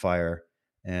absolutely on fire.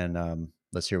 And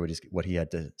let's hear what he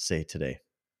had to say today.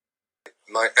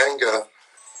 My anger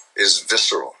is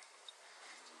visceral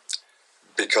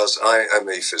because I am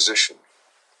a physician.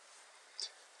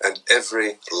 And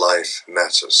every life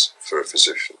matters for a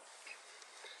physician.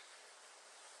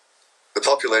 The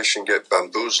population get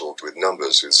bamboozled with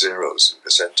numbers, with zeros and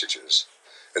percentages.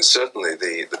 And certainly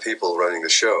the people running the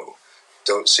show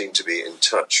don't seem to be in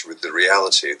touch with the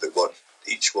reality that what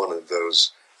each one of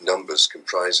those numbers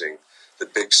comprising the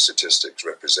big statistics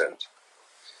represent.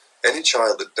 Any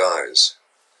child that dies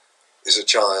is a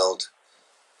child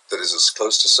that is as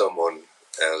close to someone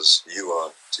as you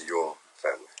are to your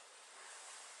family.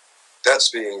 That's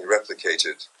being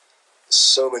replicated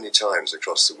so many times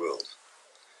across the world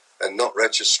and not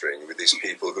registering with these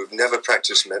people who've never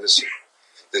practiced medicine.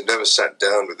 They've never sat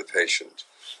down with the patient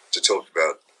to talk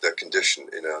about their condition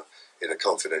in a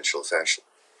confidential fashion.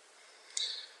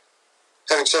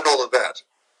 Having said all of that,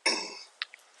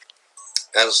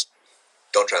 as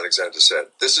Dr. Alexander said,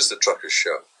 this is the Truckers'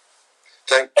 Show.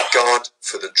 Thank God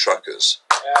for the truckers.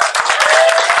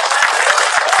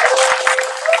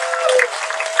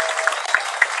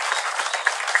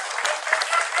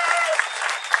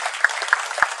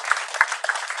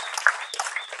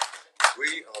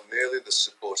 We are merely the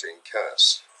supporting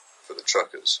cast for the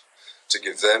truckers to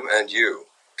give them and you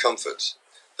comfort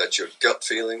that your gut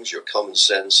feelings, your common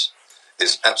sense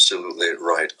is absolutely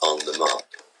right on the mark.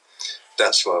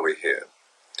 That's why we're here.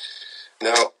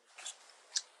 Now,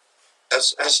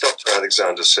 as Dr.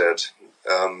 Alexander said,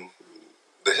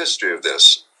 the history of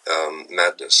this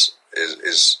madness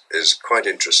is quite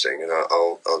interesting, and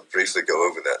I'll briefly go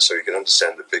over that so you can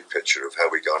understand the big picture of how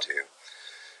we got here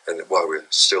and why we're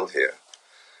still here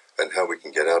and how we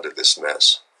can get out of this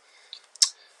mess.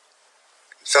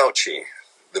 Fauci,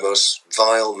 the most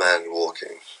vile man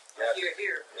walking. You're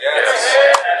here.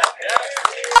 Yes.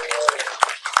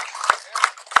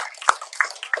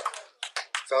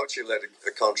 Fauci led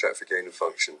a contract for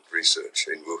gain-of-function research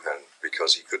in Wuhan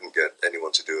because he couldn't get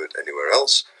anyone to do it anywhere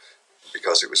else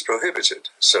because it was prohibited.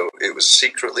 So it was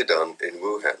secretly done in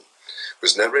Wuhan. It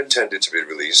was never intended to be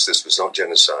released. This was not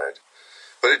genocide.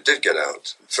 But it did get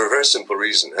out for a very simple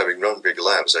reason. Having run big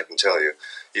labs, I can tell you,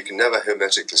 you can never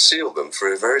hermetically seal them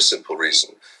for a very simple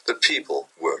reason, that people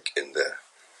work in there.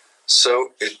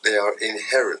 So they are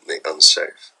inherently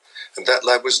unsafe. And that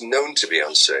lab was known to be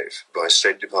unsafe by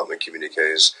State Department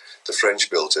communiques. The French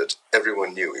built it.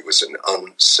 Everyone knew it was an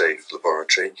unsafe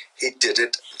laboratory. He did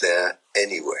it there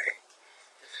anyway.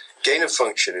 Gain of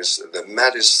function is the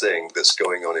maddest thing that's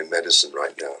going on in medicine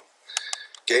right now.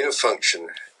 Gain of function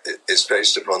is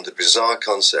based upon the bizarre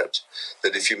concept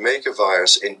that if you make a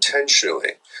virus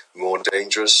intentionally more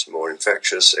dangerous, more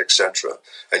infectious, etc.,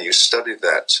 and you study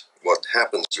that, what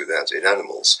happens with that in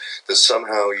animals, that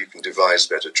somehow you can devise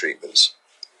better treatments.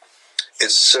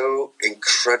 It's so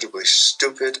incredibly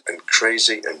stupid and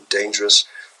crazy and dangerous,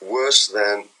 worse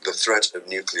than the threat of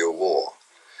nuclear war,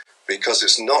 because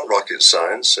it's not rocket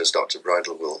science, as Dr.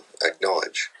 Bridle will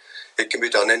acknowledge. It can be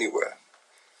done anywhere.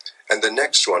 And the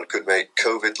next one could make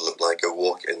COVID look like a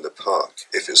walk in the park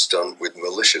if it's done with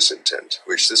malicious intent,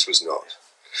 which this was not.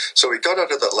 So he got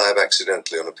out of that lab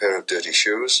accidentally on a pair of dirty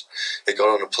shoes. He got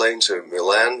on a plane to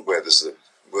Milan, where there's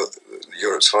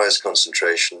Europe's highest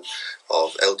concentration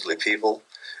of elderly people,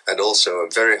 and also a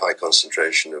very high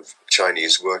concentration of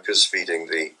Chinese workers feeding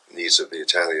the needs of the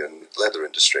Italian leather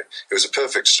industry. It was a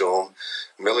perfect storm.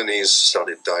 Milanese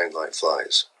started dying like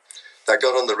flies. That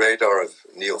got on the radar of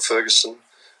Neil Ferguson,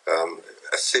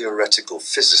 a theoretical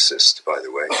physicist, by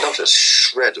the way, not a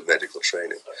shred of medical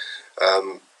training,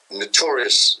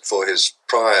 notorious for his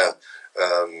prior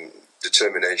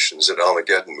determinations that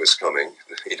Armageddon was coming,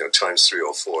 times 3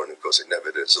 or 4, and of course it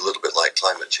never did. It's a little bit like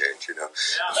climate change,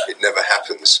 It never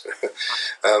happens.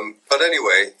 But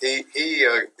anyway, he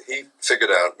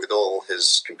figured out with all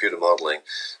his computer modeling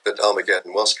that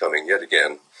Armageddon was coming yet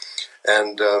again,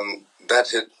 and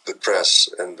that hit the press,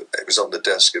 and it was on the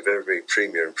desk of every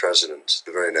premier and president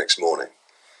the very next morning.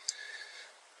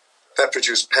 That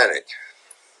produced panic.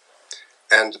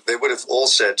 And they would have all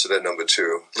said to their number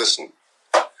 2, listen,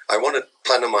 I want to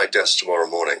plan on my desk tomorrow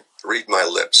morning. Read my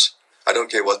lips. I don't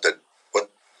care what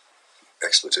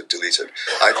expletive deleted.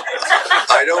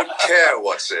 I don't care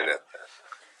what's in it.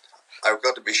 I've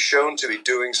got to be shown to be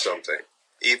doing something,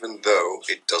 even though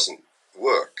it doesn't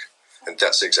work. And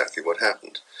that's exactly what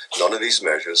happened. None of these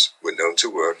measures were known to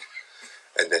work,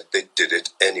 and that they did it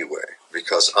anyway.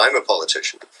 Because I'm a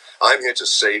politician. I'm here to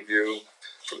save you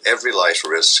from every life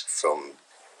risk, from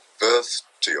birth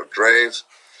to your grave,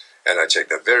 and I take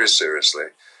that very seriously,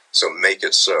 so make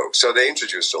it so. So they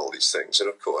introduced all these things, and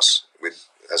of course,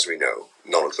 as we know,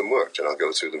 none of them worked, and I'll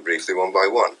go through them briefly one by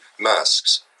one.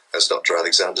 Masks, as Dr.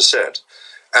 Alexander said,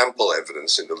 ample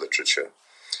evidence in the literature.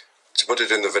 To put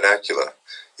it in the vernacular,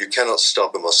 you cannot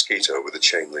stop a mosquito with a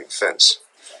chain link fence.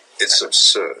 It's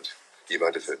absurd. You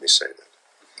might have heard me say that.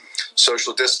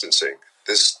 Social distancing.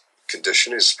 This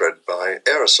condition is spread by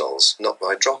aerosols, not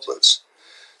by droplets.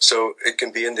 So it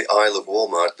can be in the aisle of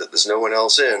Walmart that there's no one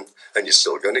else in, and you're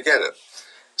still going to get it.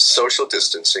 Social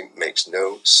distancing makes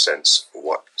no sense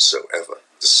whatsoever.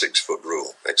 The 6-foot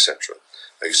rule, etc.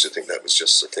 I used to think that was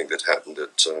just a thing that happened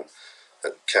at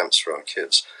camps for our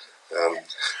kids.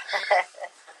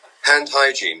 Hand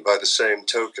hygiene, by the same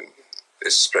token,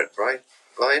 is spread by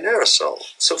an aerosol.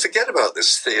 So forget about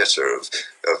this theater of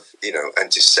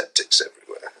antiseptics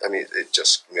everywhere. I mean, it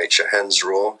just makes your hands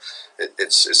raw.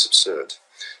 It's absurd.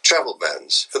 Travel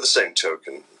bans, for the same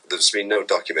token, there's been no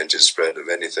documented spread of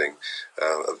anything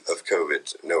of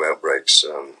COVID, no outbreaks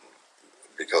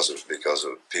because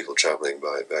of people traveling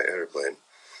by airplane.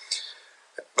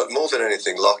 But more than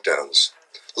anything, lockdowns.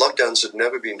 Lockdowns had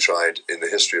never been tried in the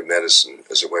history of medicine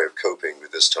as a way of coping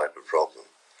with this type of problem.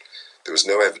 There was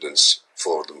no evidence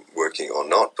for them working or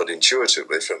not, but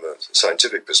intuitively, from a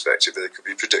scientific perspective, they could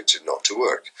be predicted not to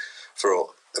work for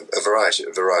a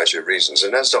variety of reasons.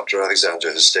 And as Dr.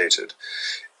 Alexander has stated,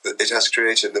 it has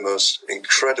created the most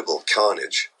incredible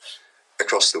carnage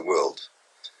across the world.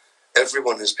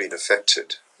 Everyone has been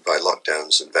affected by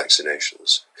lockdowns and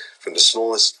vaccinations, from the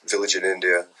smallest village in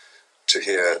India to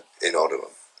here in Ottawa.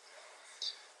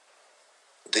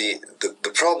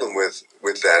 The problem with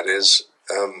that is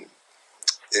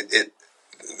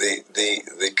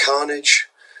the carnage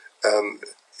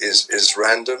is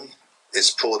random, it's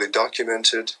poorly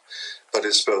documented, but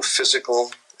it's both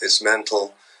physical, it's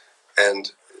mental,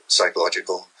 and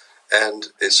psychological,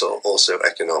 and it's also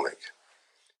economic.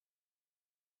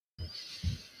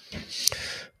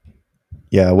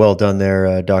 Yeah, well done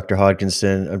there, Dr.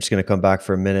 Hodgkinson. I'm just going to come back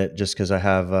for a minute just because I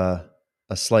have a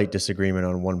slight disagreement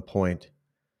on one point.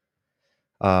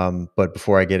 But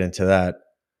before I get into that,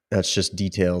 that's just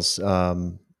details.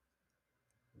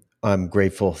 I'm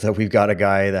grateful that we've got a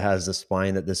guy that has the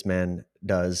spine that this man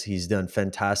does. He's done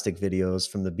fantastic videos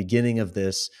from the beginning of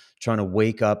this, trying to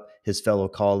wake up his fellow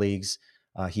colleagues.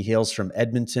 He hails from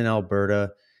Edmonton,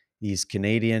 Alberta. He's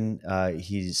Canadian.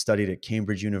 He studied at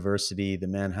Cambridge University. The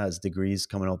man has degrees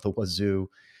coming out the wazoo.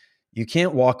 You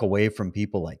can't walk away from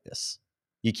people like this.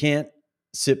 You can't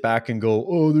sit back and go,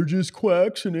 "Oh, they're just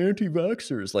quacks and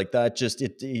anti-vaxxers." Like that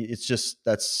it's just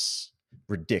that's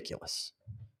ridiculous.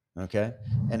 Okay?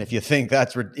 And if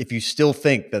you still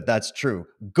think that that's true,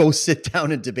 go sit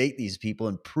down and debate these people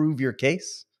and prove your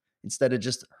case instead of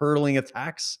just hurling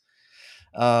attacks.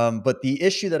 But the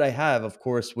issue that I have, of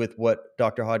course, with what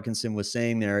Dr. Hodgkinson was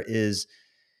saying there is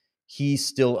he's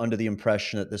still under the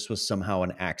impression that this was somehow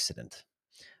an accident.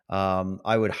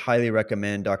 I would highly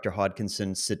recommend Dr.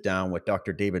 Hodgkinson sit down with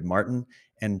Dr. David Martin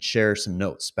and share some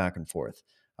notes back and forth.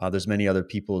 There's many other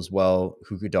people as well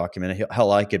who could document it.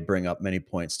 Hell, I could bring up many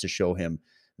points to show him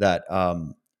that,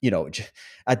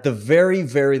 at the very,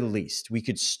 very least, we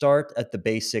could start at the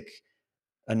basic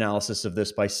analysis of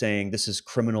this by saying this is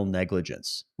criminal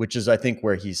negligence, which is, I think,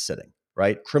 where he's sitting,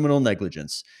 right? Criminal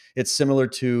negligence. It's similar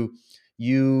to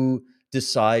you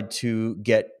decide to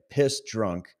get pissed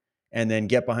drunk and then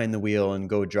get behind the wheel and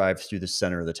go drive through the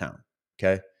center of the town.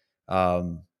 Okay.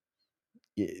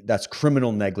 That's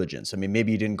criminal negligence. I mean,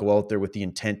 maybe you didn't go out there with the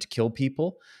intent to kill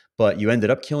people, but you ended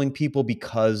up killing people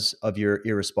because of your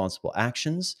irresponsible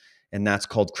actions. And that's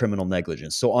called criminal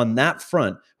negligence. So on that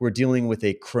front, we're dealing with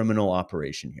a criminal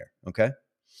operation here. Okay.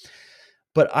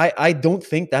 But I don't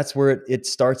think that's where it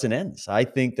starts and ends. I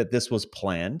think that this was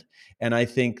planned. And I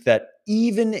think that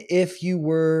even if you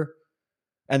were,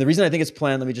 and the reason I think it's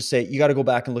planned, let me just say, you got to go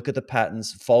back and look at the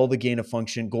patents, follow the gain of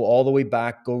function, go all the way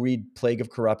back, go read Plague of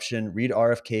Corruption, read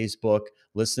RFK's book,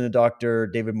 listen to Dr.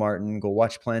 David Martin, go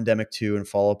watch Plandemic 2 and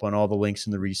follow up on all the links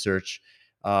in the research.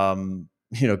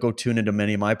 Go tune into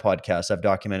many of my podcasts. I've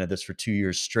documented this for 2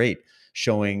 years straight,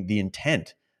 showing the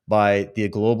intent by the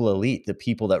global elite, the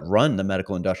people that run the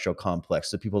medical industrial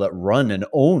complex, the people that run and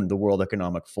own the World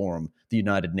Economic Forum, the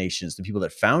United Nations, the people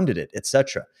that founded it,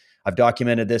 etc. I've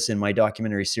documented this in my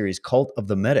documentary series, Cult of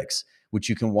the Medics, which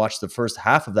you can watch the first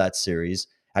half of that series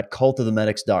at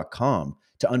cultofthemedics.com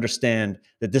to understand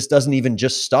that this doesn't even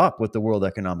just stop with the World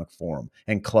Economic Forum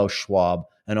and Klaus Schwab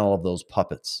and all of those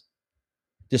puppets.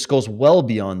 This goes well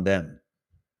beyond them.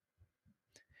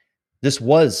 This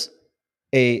was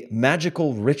a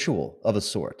magical ritual of a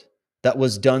sort that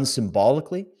was done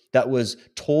symbolically, that was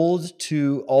told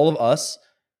to all of us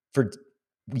for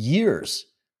years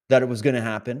that it was going to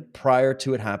happen. Prior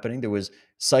to it happening, there was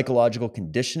psychological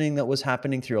conditioning that was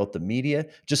happening throughout the media.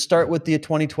 Just start with the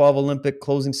 2012 Olympic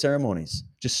closing ceremonies.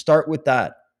 Just start with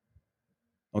that.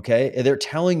 Okay? And they're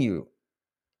telling you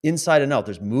inside and out.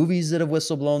 There's movies that have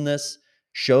whistleblown this,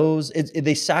 shows.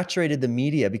 They saturated the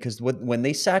media because when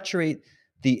they saturate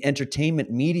the entertainment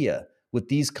media with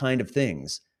these kind of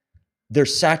things, they're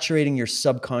saturating your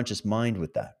subconscious mind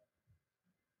with that.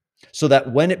 So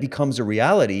that when it becomes a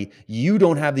reality, you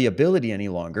don't have the ability any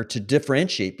longer to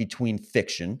differentiate between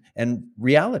fiction and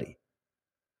reality.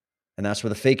 And that's where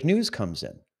the fake news comes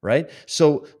in, right?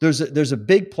 So there's a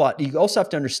big plot. You also have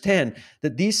to understand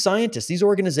that these scientists, these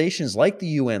organizations like the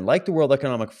UN, like the World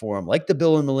Economic Forum, like the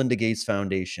Bill and Melinda Gates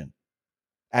Foundation,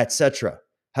 etc.,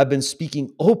 have been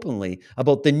speaking openly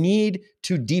about the need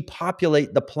to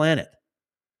depopulate the planet,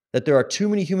 that there are too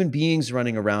many human beings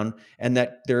running around and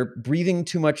that they're breathing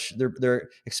too much, they're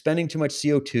expending too much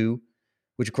CO2,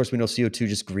 which of course we know CO2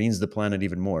 just greens the planet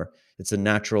even more. It's a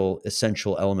natural,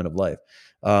 essential element of life.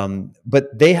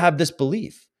 But they have this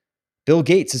belief. Bill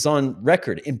Gates is on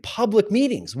record in public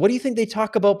meetings. What do you think they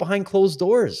talk about behind closed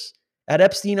doors at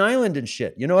Epstein Island and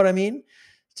shit? You know what I mean?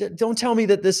 Don't tell me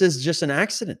that this is just an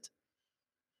accident.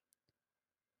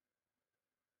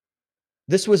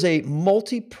 This was a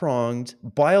multi-pronged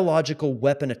biological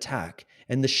weapon attack,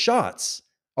 and the shots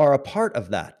are a part of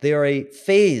that. They are a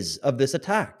phase of this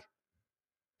attack.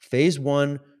 Phase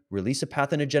 1, release a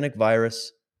pathogenic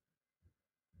virus.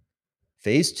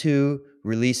 Phase 2,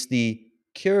 release the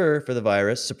cure for the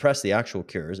virus, suppress the actual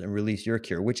cures, and release your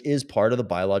cure, which is part of the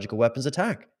biological weapons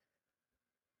attack.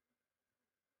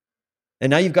 And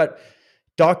now you've got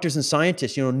doctors and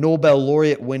scientists, Nobel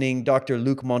laureate winning Dr.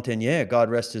 Luc Montagnier,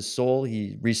 God rest his soul.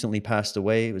 He recently passed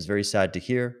away. It was very sad to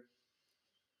hear.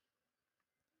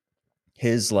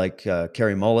 His, like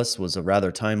Kary Mullis, was a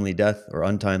rather timely death or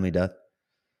untimely death.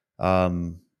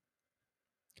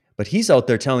 But But he's out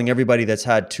there telling everybody that's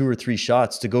had 2 or 3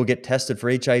 shots to go get tested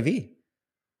for HIV.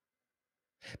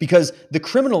 Because the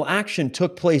criminal action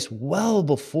took place well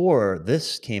before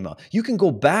this came out. You can go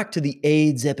back to the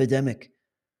AIDS epidemic.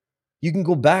 You can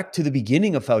go back to the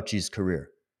beginning of Fauci's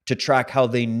career to track how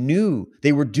they knew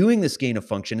they were doing this gain of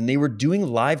function and they were doing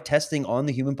live testing on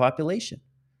the human population.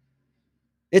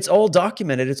 It's all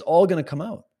documented. It's all going to come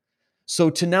out. So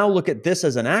to now look at this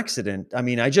as an accident, I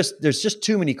mean, there's just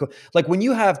too many. Like when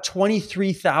you have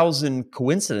 23,000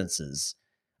 coincidences,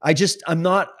 I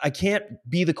can't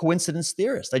be the coincidence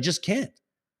theorist. I just can't.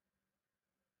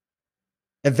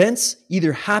 Events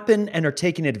either happen and are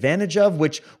taken advantage of,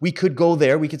 which we could go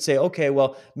there. We could say, okay,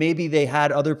 well, maybe they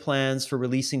had other plans for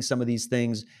releasing some of these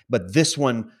things, but this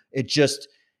one, it just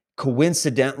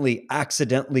coincidentally,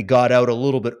 accidentally got out a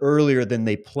little bit earlier than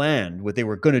they planned, what they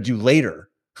were going to do later,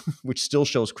 which still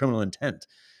shows criminal intent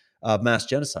of mass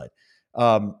genocide.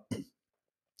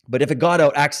 But if it got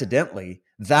out accidentally,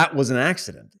 that was an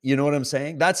accident. You know what I'm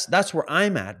saying? That's where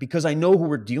I'm at, because I know who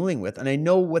we're dealing with and I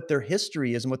know what their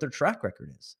history is and what their track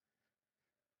record is.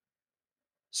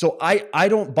 So I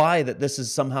don't buy that this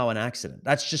is somehow an accident.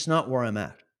 That's just not where I'm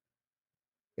at.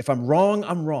 If I'm wrong,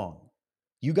 I'm wrong.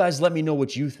 You guys let me know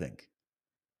what you think.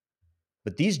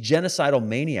 But these genocidal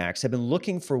maniacs have been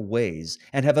looking for ways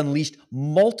and have unleashed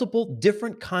multiple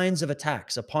different kinds of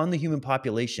attacks upon the human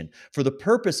population for the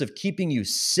purpose of keeping you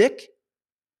sick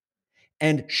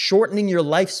and shortening your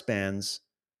lifespans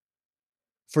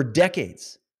for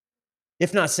decades,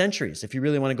 if not centuries. If you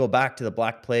really want to go back to the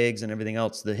Black Plagues and everything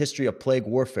else, the history of plague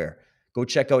warfare, go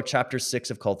check out chapter 6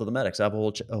 of Cult of the Medics. I have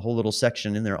a whole little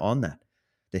section in there on that.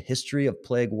 The history of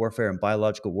plague warfare and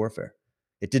biological warfare.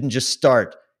 It didn't just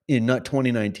start in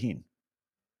 2019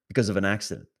 because of an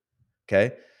accident,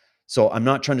 okay? So I'm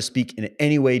not trying to speak in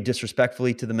any way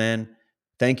disrespectfully to the man.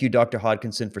 Thank you, Dr.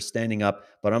 Hodkinson, for standing up,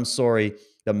 but I'm sorry.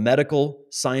 The medical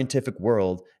scientific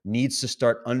world needs to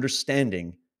start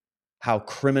understanding how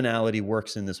criminality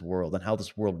works in this world and how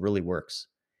this world really works.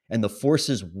 And the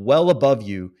forces well above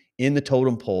you in the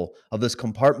totem pole of this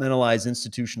compartmentalized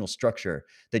institutional structure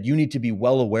that you need to be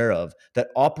well aware of that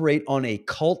operate on a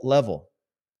cult level.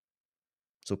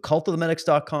 So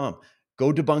cultofthemedics.com,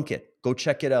 go debunk it. Go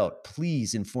check it out.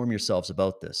 Please inform yourselves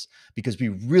about this because we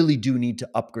really do need to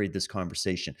upgrade this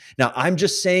conversation. Now, I'm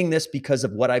just saying this because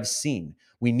of what I've seen.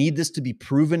 We need this to be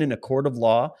proven in a court of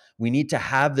law. We need to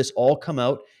have this all come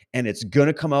out, and it's going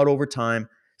to come out over time.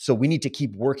 So we need to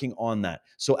keep working on that.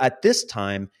 So at this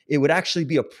time, it would actually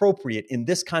be appropriate in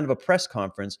this kind of a press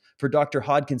conference for Dr.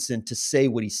 Hodkinson to say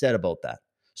what he said about that.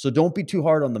 So don't be too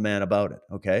hard on the man about it,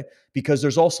 okay? Because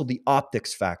there's also the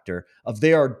optics factor of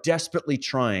they are desperately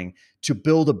trying to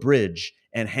build a bridge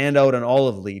and hand out an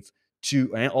olive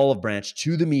branch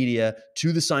to the media,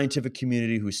 to the scientific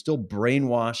community who's still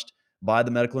brainwashed by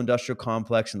the medical industrial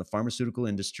complex and the pharmaceutical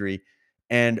industry.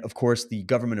 And of course, the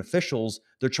government officials,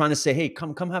 they're trying to say, hey,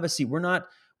 come have a seat. We're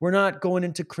not going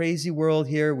into crazy world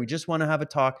here. We just want to have a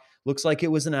talk. Looks like it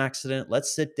was an accident.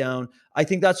 Let's sit down. I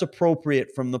think that's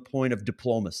appropriate from the point of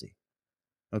diplomacy.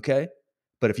 Okay?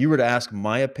 But if you were to ask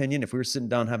my opinion, if we were sitting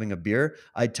down having a beer,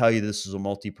 I'd tell you this is a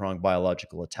multi-pronged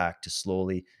biological attack to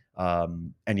slowly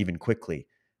and even quickly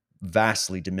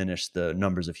vastly diminish the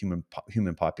numbers of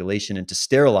human population and to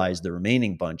sterilize the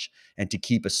remaining bunch and to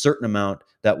keep a certain amount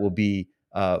that will be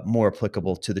more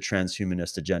applicable to the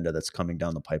transhumanist agenda that's coming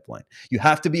down the pipeline. You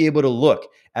have to be able to look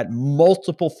at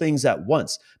multiple things at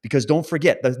once because don't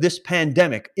forget that this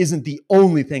pandemic isn't the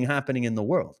only thing happening in the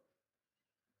world.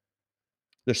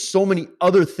 There's so many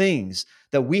other things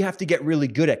that we have to get really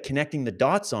good at connecting the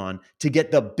dots on to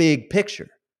get the big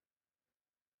picture.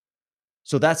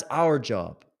 So that's our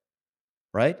job,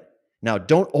 right? Now,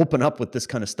 don't open up with this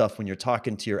kind of stuff when you're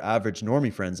talking to your average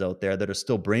normie friends out there that are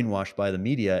still brainwashed by the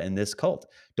media and this cult.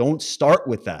 Don't start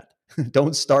with that.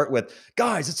 Don't start with,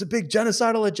 guys, it's a big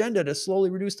genocidal agenda to slowly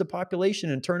reduce the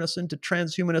population and turn us into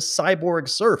transhumanist cyborg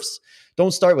serfs.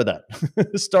 Don't start with that.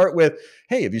 Start with,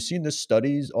 hey, have you seen the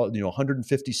studies,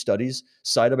 150 studies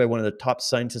cited by one of the top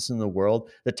scientists in the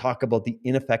world that talk about the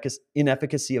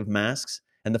inefficacy of masks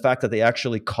and the fact that they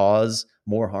actually cause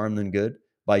more harm than good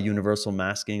by universal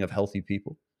masking of healthy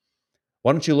people?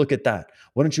 Why don't you look at that?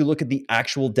 Why don't you look at the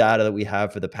actual data that we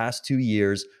have for the past 2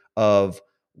 years of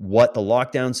what the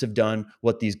lockdowns have done,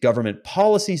 what these government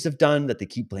policies have done, that they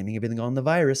keep blaming everything on the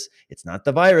virus. It's not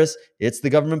the virus, it's the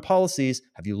government policies.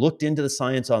 Have you looked into the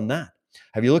science on that?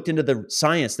 Have you looked into the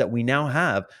science that we now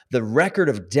have, the record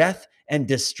of death and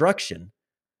destruction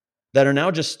that are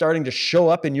now just starting to show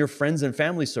up in your friends and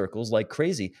family circles like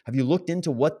crazy? Have you looked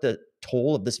into what the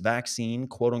toll of this vaccine,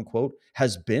 quote unquote,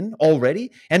 has been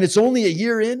already? And it's only a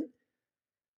year in.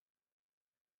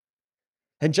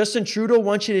 And Justin Trudeau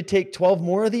wants you to take 12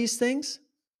 more of these things?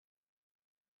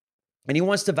 And he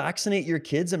wants to vaccinate your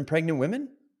kids and pregnant women?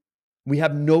 We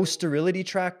have no sterility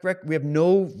track record. We have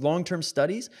no long-term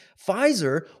studies.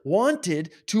 Pfizer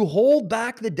wanted to hold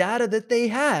back the data that they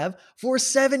have for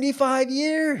 75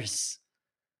 years.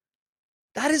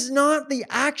 That is not the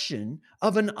action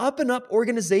of an up-and-up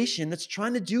organization that's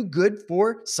trying to do good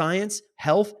for science,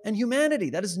 health, and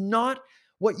humanity. That is not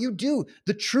what you do.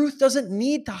 The truth doesn't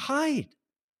need to hide.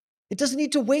 It doesn't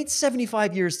need to wait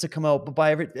 75 years to come out, but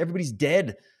everybody's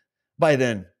dead by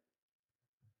then.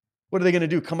 What are they going to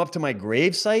do? Come up to my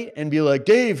grave site and be like,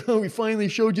 Dave, we finally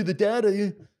showed you the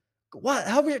data. What?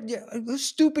 How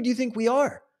stupid do you think we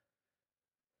are?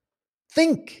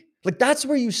 Think. Like, that's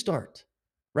where you start,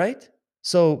 right?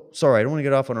 So, sorry, I don't want to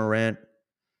get off on a rant.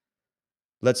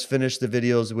 Let's finish the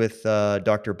videos with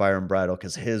Dr. Byron Bridle,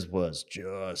 because his was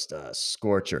just a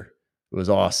scorcher. It was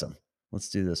awesome. Let's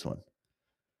do this one.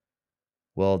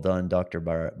 Well done, Dr.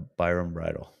 Byron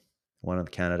Bridle, one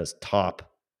of Canada's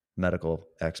top medical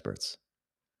experts.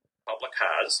 Public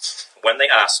has, when they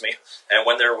ask me, and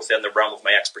when they're within the realm of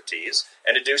my expertise,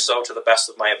 and to do so to the best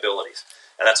of my abilities.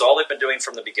 And that's all they've been doing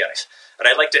from the beginning. And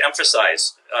I'd like to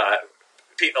emphasize, a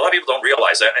lot of people don't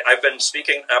realize, I've been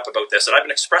speaking up about this, and I've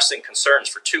been expressing concerns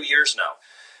for 2 years now.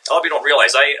 A lot of people don't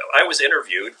realize, I was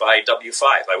interviewed by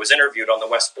W5. I was interviewed on the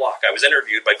West Block. I was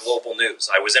interviewed by Global News.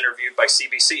 I was interviewed by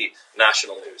CBC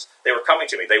National News. They were coming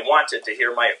to me. They wanted to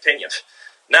hear my opinion.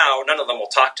 Now, none of them will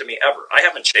talk to me ever. I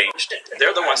haven't changed.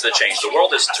 They're the ones that changed. The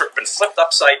world has been flipped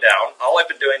upside down. All I've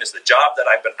been doing is the job that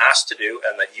I've been asked to do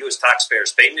and that you as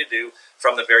taxpayers paid me to do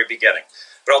from the very beginning.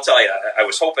 But I'll tell you, I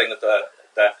was hoping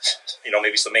that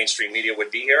maybe some mainstream media would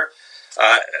be here.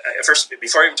 First,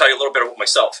 before I even tell you a little bit about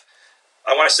myself,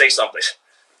 I want to say something.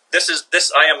 This is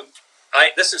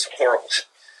horrible.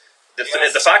 The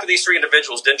fact that these three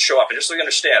individuals didn't show up, and just so you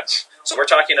understand, so we're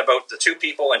talking about the two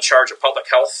people in charge of public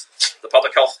health, the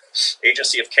Public Health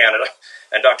Agency of Canada,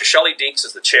 and Dr. Shelley Deeks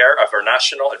is the chair of our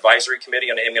National Advisory Committee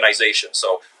on Immunization.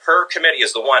 So her committee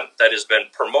is the one that has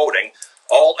been promoting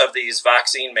all of these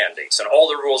vaccine mandates and all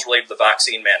the rules related to the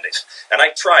vaccine mandates. And I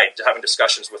tried to having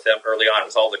discussions with them early on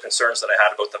with all the concerns that I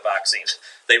had about the vaccines.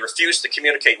 They refused to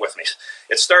communicate with me.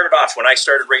 It started off when I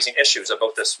started raising issues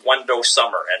about this one-dose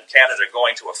summer and Canada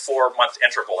going to a 4-month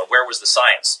interval, and where was the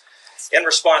science? In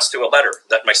response to a letter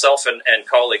that myself and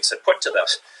colleagues had put to them,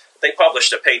 they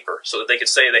published a paper so that they could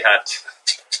say they had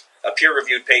a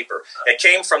peer-reviewed paper. It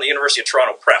came from the University of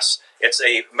Toronto Press. It's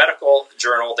a medical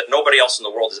journal that nobody else in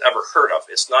the world has ever heard of.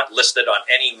 It's not listed on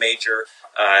any major,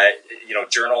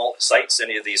 journal sites,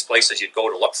 any of these places you'd go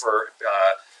to look for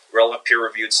relevant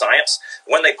peer-reviewed science.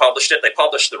 When they published it, they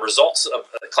published the results of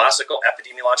the classical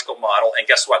epidemiological model, and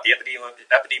guess what? The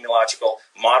epidemiological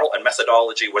model and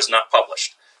methodology was not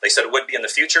published. They said it would be in the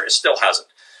future. It still hasn't.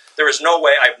 There is no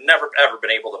way, I've never, ever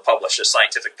been able to publish a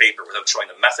scientific paper without showing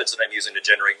the methods that I'm using to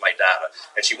generate my data.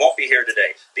 And she won't be here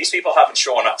today. These people haven't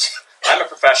shown up. I'm a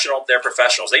professional. They're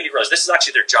professionals. They need to realize this is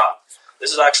actually their job.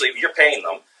 This is actually, you're paying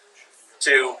them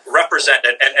to represent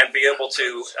and be able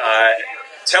to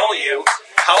tell you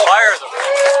how... Fire them.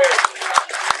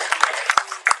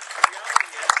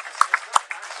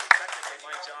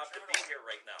 My job to be here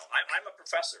right now. I'm a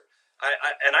professor.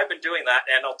 And I've been doing that,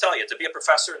 and I'll tell you, to be a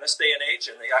professor in this day and age,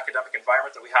 in the academic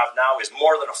environment that we have now, is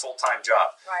more than a full-time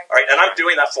job. Right. All right, and I'm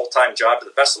doing that full-time job to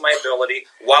the best of my ability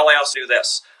while I also do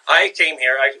this. I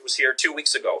was here 2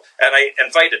 weeks ago, and I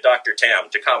invited Dr. Tam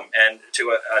to come and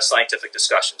to a scientific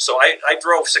discussion. So I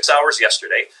drove 6 hours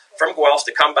yesterday from Guelph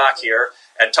to come back here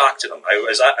and talk to them. I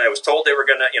was told they were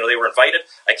going to, they were invited.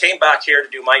 I came back here to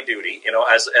do my duty,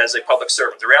 as a public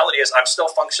servant. The reality is I'm still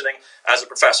functioning as a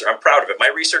professor. I'm proud of it. My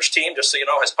research team, just so you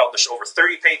know, has published over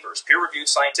 30 papers, peer-reviewed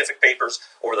scientific papers,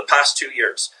 over the past 2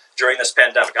 years during this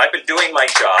pandemic. I've been doing my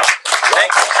job.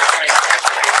 Thank you.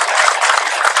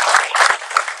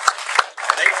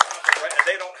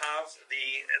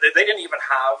 They didn't even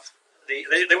have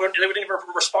they wouldn't even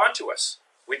respond to us.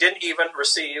 We didn't even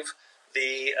receive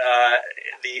the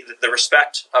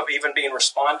respect of even being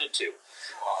responded to.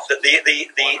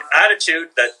 The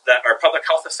attitude that our public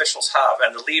health officials have,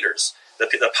 and the leaders,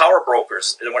 the power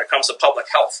brokers, when it comes to public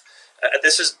health,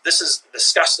 this is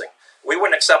disgusting. We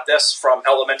wouldn't accept this from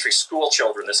elementary school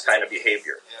children. This kind of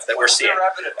behavior that we're seeing,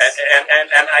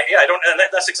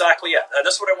 that's exactly it. And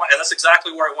that's what I want, and that's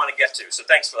exactly where I want to get to. So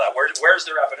thanks for that. Where's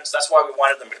their evidence? That's why we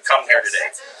wanted them to come here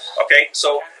today. Okay,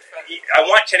 so I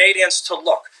want Canadians to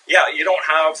look. Yeah, you don't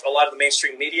have a lot of the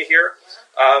mainstream media here.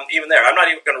 Even there, I'm not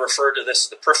even going to refer to this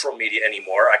as the peripheral media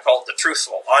anymore. I call it the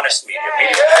truthful, honest media.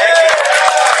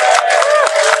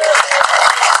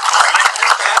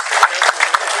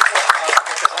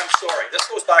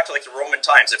 to like the Roman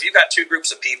times. If you've got two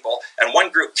groups of people and one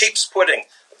group keeps putting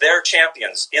their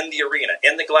champions in the arena,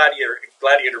 in the gladiator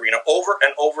arena, over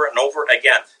and over and over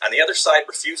again, and the other side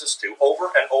refuses to, over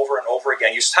and over and over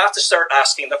again, you have to start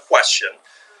asking the question,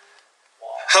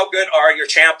 how good are your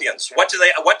champions? What do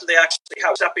they actually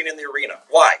have stepping in the arena?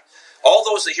 Why? All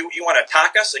those that you want to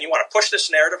attack us and you want to push this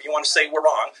narrative, you want to say we're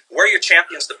wrong, where are your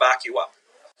champions to back you up?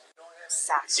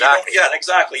 Exactly.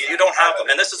 Exactly. You don't have them.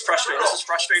 And this is frustrating. This is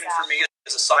frustrating for me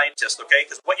as a scientist, okay?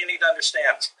 Because what you need to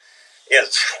understand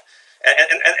is,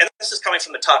 and this is coming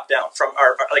from the top down, from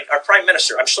our prime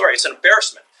minister. I'm sorry, it's an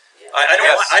embarrassment.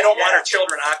 I don't want our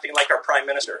children acting like our prime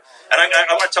minister. And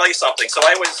I want to tell you something. So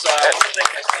I was, one of the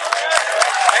things I saw,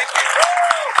 thank you.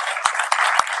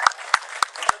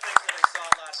 One of the things that I saw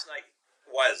last night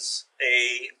was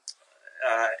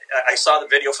I saw the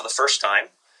video for the first time,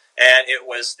 and it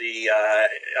was the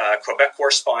Quebec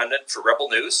correspondent for Rebel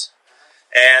News.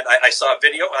 And I saw a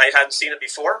video. I hadn't seen it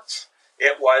before.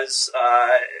 It was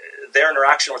their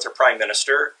interaction with their prime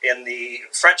minister in the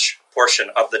French portion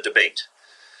of the debate.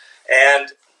 And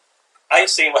I had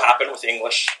seen what happened with the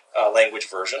English language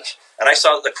version, and I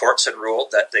saw that the courts had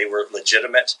ruled that they were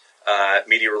legitimate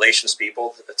media relations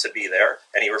people to be there,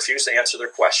 and he refused to answer their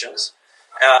questions.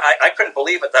 I couldn't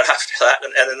believe it that after that,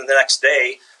 and then the next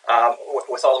day,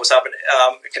 with all that was happening,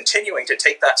 continuing to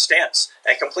take that stance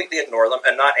and completely ignore them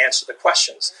and not answer the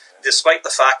questions, despite the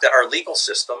fact that our legal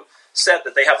system said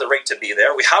that they have the right to be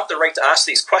there. We have the right to ask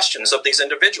these questions of these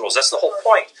individuals. That's the whole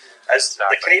point. As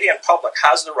the Canadian public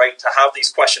has the right to have these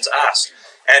questions asked.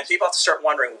 And people have to start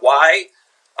wondering, why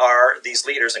are these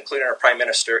leaders, including our Prime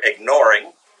Minister,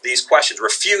 ignoring these questions,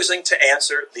 refusing to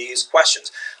answer these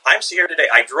questions? I'm here today.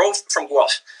 I drove from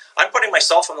Guelph. I'm putting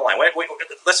myself on the line. Wait,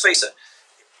 let's face it.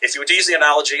 If you would use the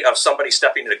analogy of somebody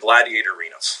stepping into the gladiator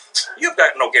arena, you've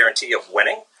got no guarantee of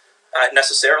winning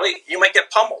necessarily. You might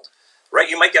get pummeled, right?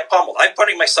 You might get pummeled. We're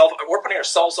putting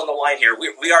ourselves on the line here.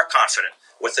 We are confident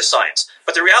with the science.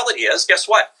 But the reality is, guess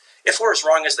what? If we're as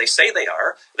wrong as they say they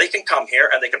are, they can come here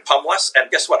and they can pummel us.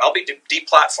 And guess what? I'll be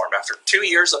deplatformed. After 2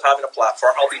 years of having a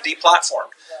platform, I'll be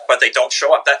deplatformed. But they don't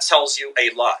show up. That tells you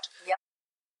a lot. Yep.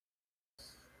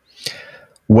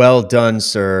 Well done,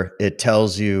 sir. It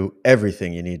tells you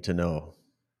everything you need to know.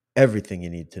 Everything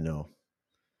you need to know.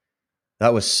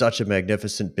 That was such a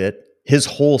magnificent bit. His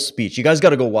whole speech. You guys got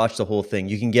to go watch the whole thing.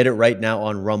 You can get it right now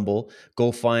on Rumble.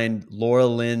 Go find Laura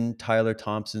Lynn, Tyler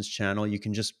Thompson's channel. You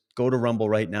can just go to Rumble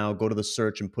right now, go to the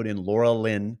search and put in Laura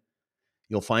Lynn.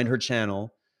 You'll find her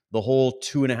channel. The whole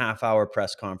 2.5 hour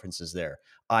press conference is there.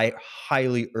 I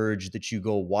highly urge that you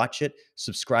go watch it.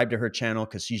 Subscribe to her channel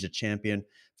because she's a champion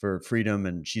for freedom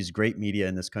and she's great media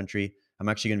in this country. I'm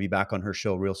actually going to be back on her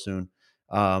show real soon.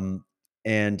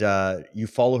 And you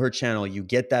follow her channel, you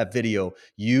get that video,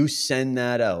 you send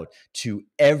that out to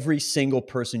every single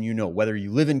person you know, whether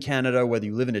you live in Canada, whether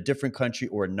you live in a different country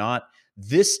or not.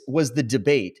 This was the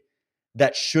debate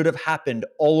that should have happened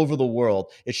all over the world.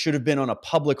 It should have been on a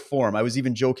public forum. I was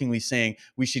even jokingly saying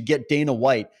we should get Dana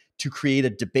White to create a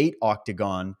debate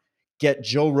octagon, get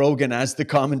Joe Rogan as the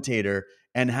commentator,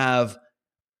 and have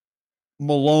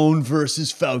Malone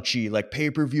versus Fauci, like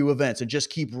pay-per-view events, and just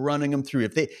keep running them through.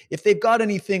 If they've got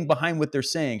anything behind what they're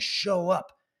saying, show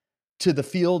up to the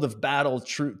field of battle,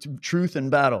 truth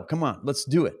and battle. Come on, let's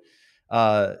do it.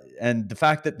 And the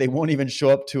fact that they won't even show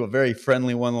up to a very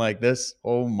friendly one like this,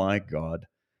 oh my God,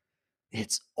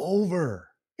 it's over.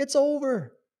 It's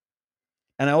over.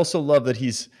 And I also love that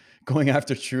he's going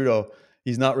after Trudeau.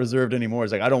 He's not reserved anymore.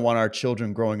 He's like, I don't want our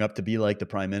children growing up to be like the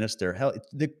prime minister. Hell,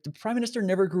 the prime minister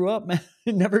never grew up, man.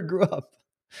 He never grew up.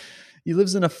 He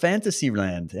lives in a fantasy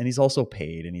land, and he's also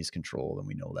paid and he's controlled, and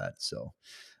we know that. So,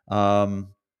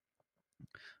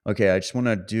 okay, I just want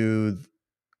to do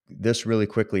this really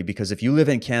quickly because if you live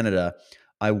in Canada,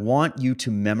 I want you to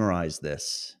memorize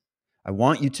this. I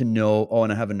want you to know. Oh,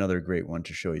 and I have another great one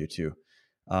to show you too.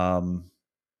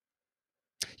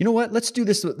 You know what? Let's do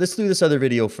this. Let's do this other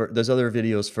video for those other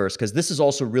videos first, because this is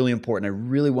also really important. I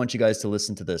really want you guys to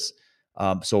listen to this.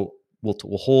 So we'll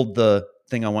hold the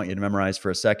thing I want you to memorize for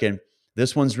a second.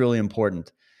 This one's really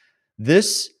important.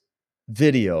 This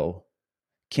video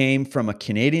came from a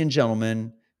Canadian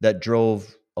gentleman that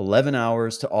drove 11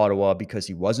 hours to Ottawa because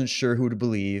he wasn't sure who to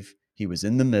believe. He was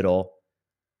in the middle.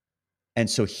 And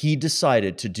so he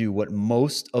decided to do what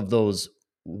most of those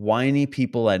whiny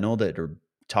people I know that are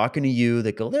talking to you,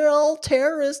 that go, they're all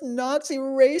terrorists, Nazi,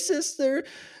 racists,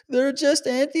 they're just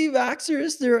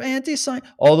anti-vaxxers, they're anti-science.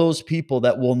 All those people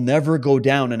that will never go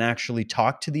down and actually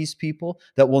talk to these people,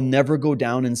 that will never go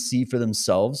down and see for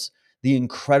themselves the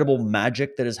incredible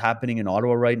magic that is happening in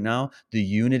Ottawa right now, the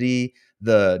unity,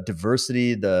 the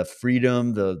diversity, the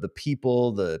freedom, the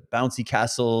people, the bouncy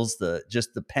castles,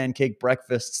 the pancake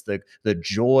breakfasts, the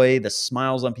joy, the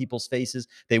smiles on people's faces.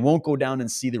 They won't go down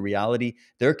and see the reality.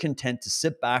 They're content to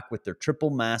sit back with their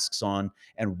triple masks on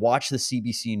and watch the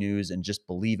CBC News and just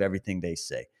believe everything they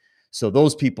say. So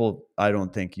those people, I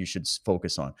don't think you should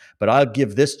focus on. But I'll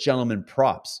give this gentleman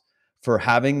props for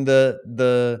having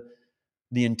the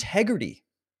integrity.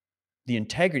 The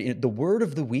integrity. The word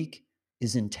of the week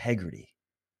is integrity,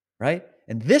 right?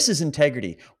 And this is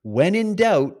integrity. When in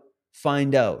doubt,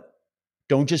 find out.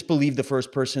 Don't just believe the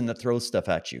first person that throws stuff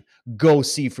at you. Go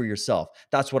see for yourself.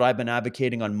 That's what I've been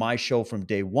advocating on my show from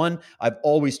day one. I've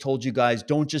always told you guys,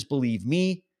 don't just believe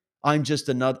me. I'm just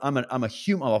another, I'm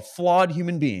a flawed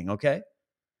human being, okay?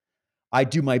 I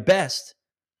do my best.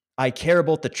 I care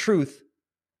about the truth,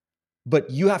 but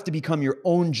you have to become your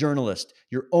own journalist,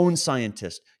 your own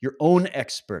scientist, your own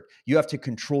expert. You have to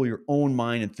control your own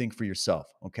mind and think for yourself,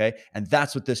 okay? And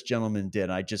that's what this gentleman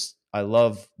did. I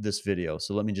love this video.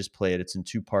 So let me just play it. It's in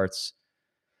 2 parts.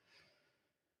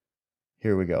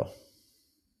 Here we go.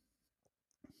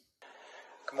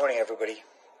 Good morning, everybody.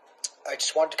 I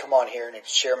just wanted to come on here and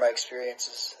share my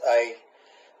experiences. I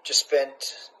just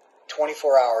spent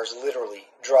 24 hours literally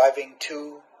driving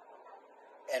to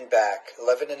and back,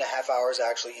 11 and a half hours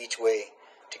actually each way,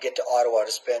 to get to Ottawa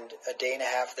to spend a day and a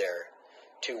half there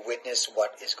to witness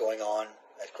what is going on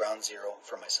at Ground Zero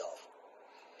for myself.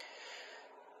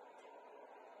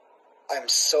 I'm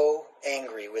so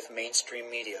angry with mainstream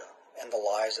media and the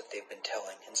lies that they've been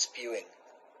telling and spewing.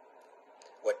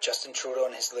 What Justin Trudeau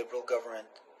and his Liberal government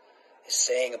is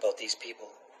saying about these people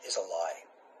is a lie.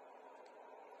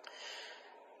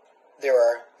 There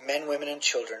are men, women, and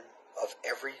children of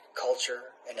every culture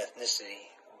and ethnicity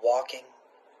walking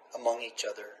among each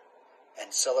other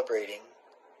and celebrating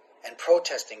and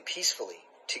protesting peacefully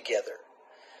together.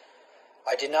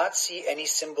 I did not see any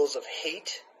symbols of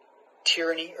hate,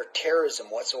 tyranny, or terrorism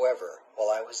whatsoever while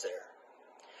I was there.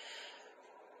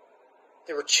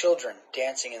 There were children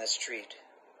dancing in the street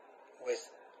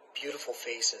with beautiful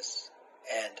faces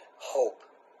and hope,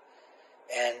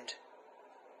 and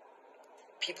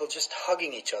people just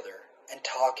hugging each other and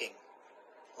talking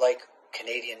like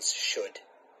Canadians should.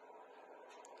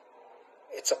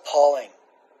 It's appalling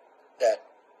that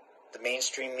the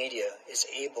mainstream media is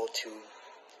able to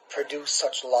produce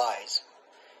such lies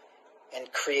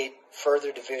and create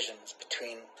further divisions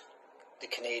between the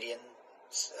Canadian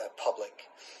public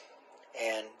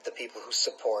and the people who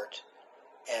support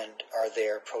and are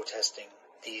there protesting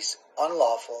these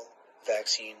unlawful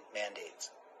vaccine mandates.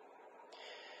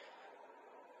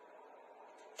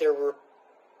 There were,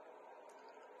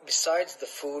 besides the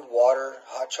food, water,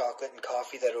 hot chocolate, and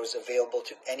coffee that was available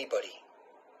to anybody,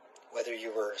 whether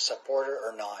you were a supporter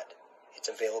or not, it's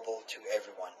available to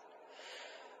everyone.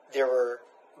 There were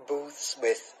booths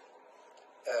with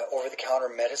over-the-counter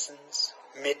medicines,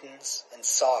 mittens, and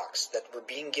socks that were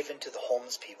being given to the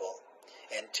homeless people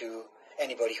and to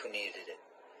anybody who needed it.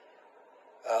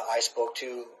 I spoke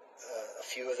to a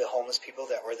few of the homeless people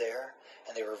that were there,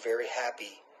 and they were very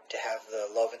happy to have the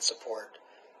love and support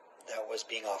that was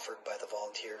being offered by the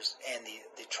volunteers and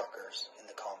the truckers in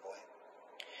the convoy.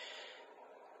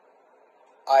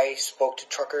 I spoke to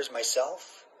truckers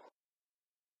myself.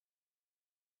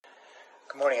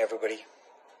 Good morning, everybody.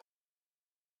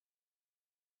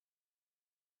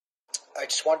 I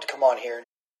just wanted to come on here.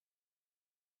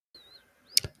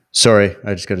 Sorry,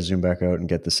 I just got to zoom back out and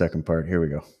get the second part. Here we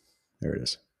go. There it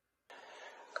is.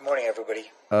 Good morning,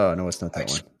 everybody. Oh, no, it's not that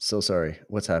one. So sorry.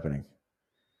 What's happening?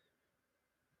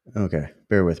 Okay,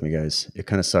 bear with me, guys. It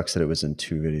kind of sucks that it was in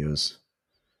 2 videos.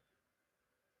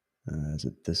 Is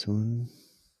it this one?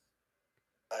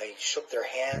 I shook their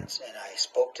hands and I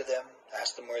spoke to them,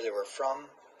 asked them where they were from,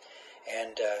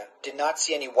 and did not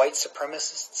see any white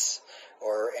supremacists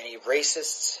or any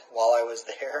racists while I was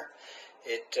there.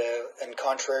 And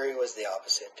contrary, was the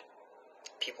opposite.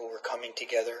 People were coming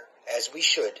together, as we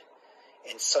should,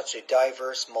 in such a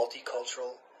diverse,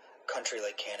 multicultural country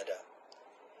like Canada.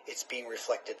 It's being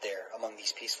reflected there among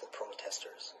these peaceful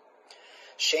protesters.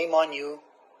 Shame on you,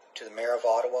 to the Mayor of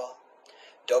Ottawa,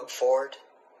 Doug Ford.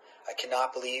 I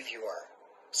cannot believe you are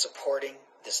supporting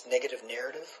this negative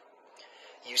narrative.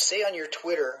 You say on your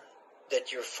Twitter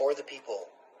that you're for the people.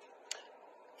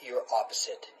 You're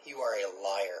opposite. You are a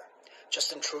liar.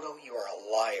 Justin Trudeau, you are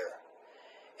a liar.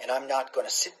 And I'm not going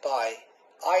to sit by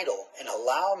idle and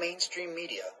allow mainstream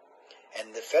media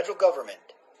and the federal government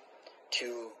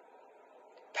to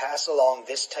pass along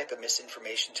this type of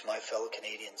misinformation to my fellow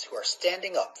Canadians who are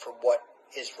standing up for what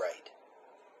is right.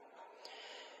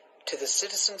 To the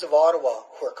citizens of Ottawa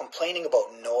who are complaining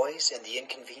about noise and the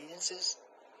inconveniences,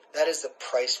 that is the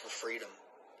price for freedom.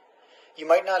 You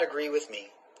might not agree with me,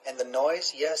 and the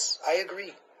noise, yes, I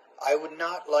agree. I would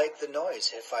not like the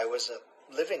noise if I was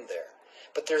living there.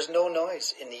 But there's no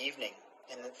noise in the evening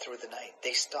and through the night.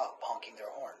 They stop honking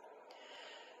their horn.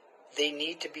 They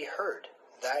need to be heard.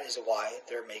 That is why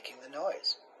they're making the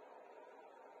noise.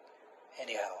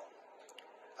 Anyhow,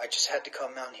 I just had to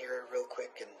come on here real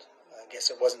quick, and I guess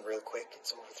it wasn't real quick.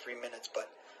 It's over 3 minutes, but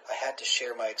I had to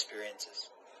share my experiences.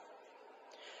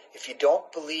 If you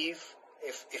don't believe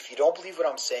what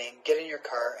I'm saying, get in your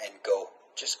car and go.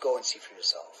 Just go and see for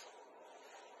yourself.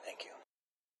 Thank you.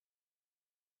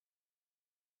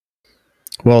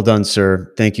 Well done,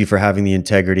 sir. Thank you for having the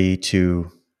integrity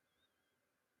to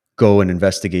go and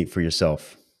investigate for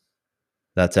yourself.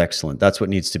 That's excellent. That's what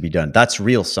needs to be done. That's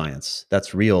real science.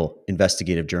 That's real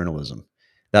investigative journalism.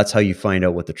 That's how you find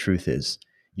out what the truth is.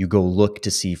 You go look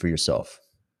to see for yourself.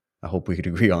 I hope we could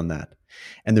agree on that.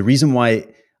 And the reason why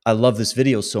I love this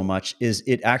video so much is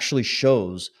it actually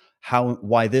shows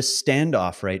why this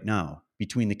standoff right now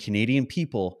between the Canadian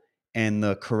people and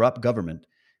the corrupt government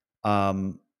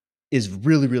is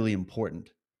really, really important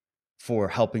for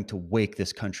helping to wake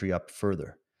this country up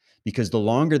further. Because the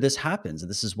longer this happens,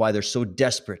 and this is why they're so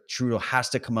desperate, Trudeau has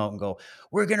to come out and go,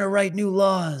 we're going to write new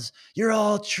laws. You're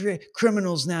all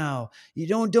criminals now. You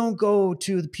don't go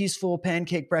to the peaceful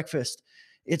pancake breakfast.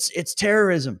 It's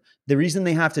terrorism. The reason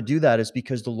they have to do that is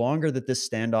because the longer that this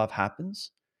standoff happens,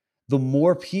 the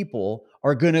more people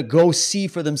are going to go see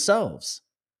for themselves.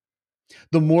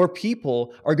 The more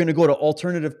people are going to go to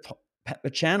alternative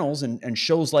channels and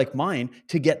shows like mine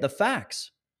to get the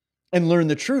facts and learn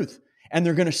the truth. And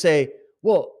they're going to say,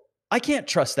 well, I can't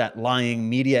trust that lying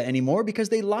media anymore because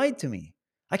they lied to me.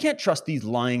 I can't trust these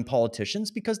lying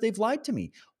politicians because they've lied to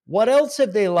me. What else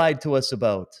have they lied to us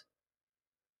about?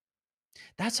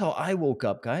 That's how I woke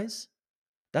up, guys.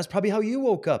 That's probably how you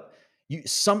woke up.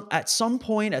 At some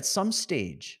point, at some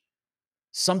stage,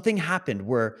 something happened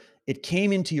where it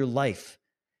came into your life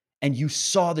and you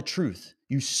saw the truth.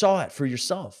 You saw it for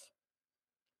yourself.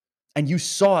 And you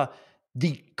saw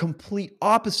the complete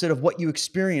opposite of what you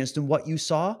experienced and what you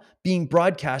saw being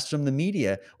broadcast from the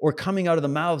media or coming out of the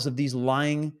mouths of these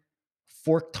lying,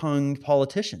 fork-tongued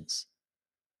politicians.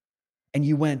 And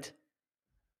you went,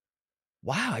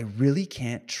 wow, I really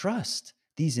can't trust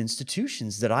these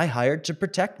institutions that I hired to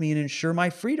protect me and ensure my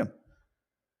freedom.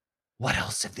 What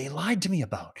else have they lied to me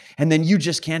about? And then you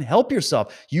just can't help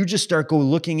yourself. You just start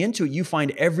looking into it. You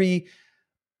find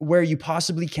where you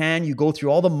possibly can. You go through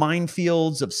all the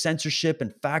minefields of censorship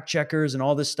and fact checkers and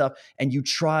all this stuff, and you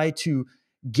try to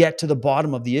get to the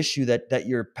bottom of the issue that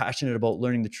you're passionate about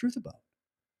learning the truth about.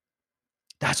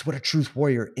 That's what a truth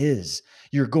warrior is.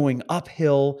 You're going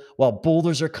uphill while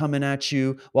boulders are coming at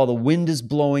you, while the wind is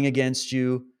blowing against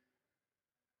you.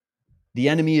 The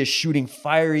enemy is shooting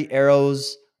fiery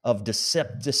arrows of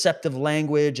deceptive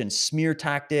language and smear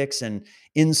tactics and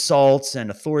insults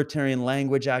and authoritarian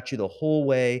language at you the whole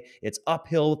way. It's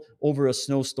uphill over a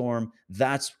snowstorm.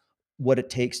 That's what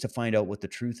it takes to find out what the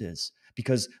truth is.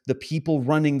 Because the people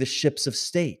running the ships of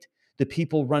state, the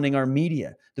people running our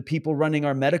media, the people running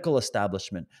our medical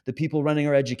establishment, the people running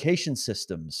our education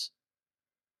systems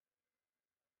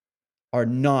are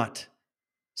not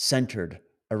centered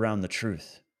around the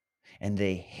truth. And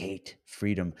they hate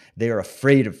freedom. They are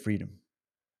afraid of freedom.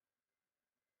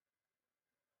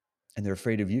 And they're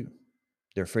afraid of you.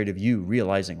 They're afraid of you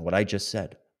realizing what I just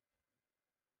said.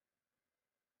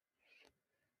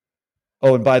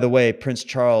 Oh, and by the way, Prince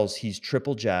Charles, he's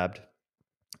triple jabbed,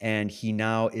 and he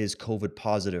now is COVID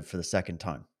positive for the second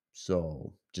time.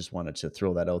 So just wanted to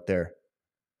throw that out there.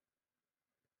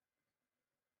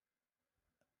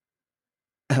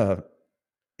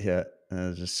 Yeah,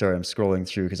 sorry, I'm scrolling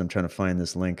through because I'm trying to find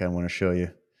this link I want to show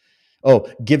you. Oh,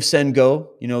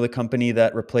 GiveSendGo, the company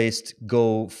that replaced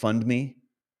GoFundMe,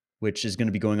 which is going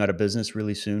to be going out of business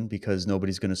really soon because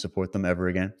nobody's going to support them ever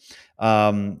again.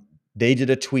 They did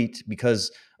a tweet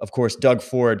because, of course, Doug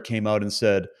Ford came out and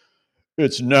said,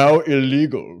 it's now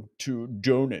illegal to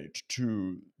donate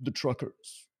to the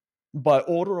truckers. By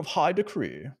order of high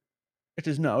decree, it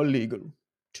is now illegal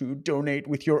to donate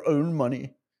with your own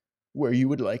money where you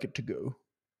would like it to go.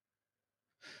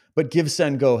 But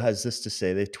GiveSendGo has this to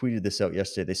say. They tweeted this out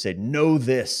yesterday. They said, know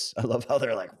this. I love how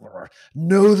they're like,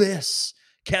 know this.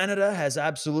 Canada has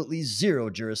absolutely zero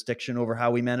jurisdiction over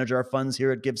how we manage our funds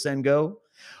here at GiveSendGo.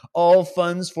 All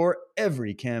funds for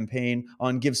every campaign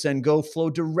on GiveSendGo flow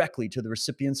directly to the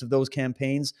recipients of those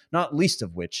campaigns, not least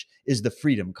of which is the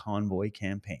Freedom Convoy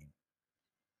campaign.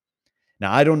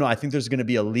 Now, I don't know. I think there's going to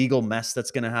be a legal mess that's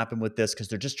going to happen with this because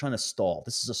they're just trying to stall.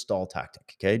 This is a stall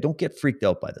tactic, okay? Don't get freaked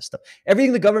out by this stuff.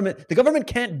 Everything the government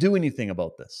can't do anything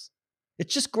about this.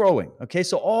 It's just growing, okay?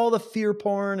 So all the fear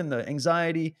porn and the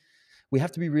anxiety, we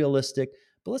have to be realistic,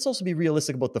 but let's also be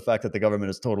realistic about the fact that the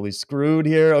government is totally screwed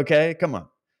here, okay? Come on.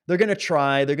 They're going to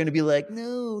try. They're going to be like,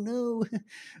 no,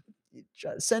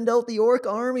 send out the orc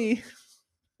army.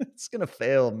 It's going to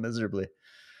fail miserably.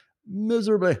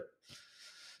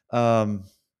 Okay,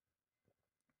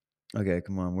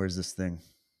 come on. Where's this thing?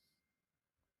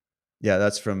 Yeah,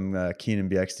 that's from Keenan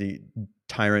BXD.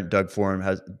 Tyrant Doug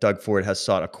Ford has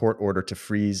sought a court order to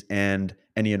freeze and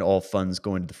any and all funds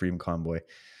going to the Freedom Convoy.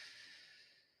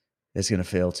 It's going to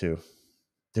fail too.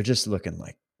 They're just looking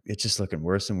it's just looking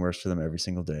worse and worse for them every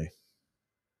single day.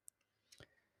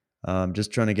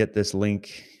 Just trying to get this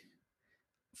link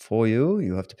for you.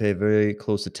 You have to pay very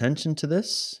close attention to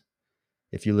this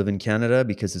if you live in Canada,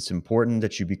 because it's important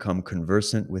that you become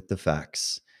conversant with the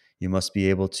facts. You must be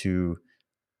able to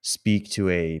speak to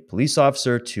a police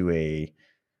officer, to a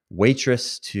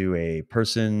waitress, to a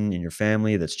person in your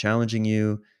family that's challenging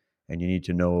you, and you need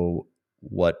to know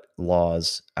what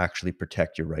laws actually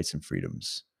protect your rights and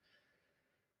freedoms.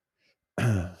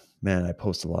 Man, I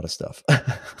post a lot of stuff.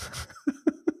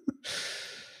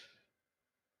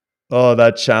 Oh,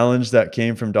 that challenge that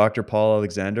came from Dr. Paul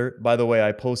Alexander. By the way,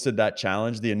 I posted that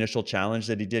challenge, the initial challenge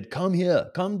that he did. Come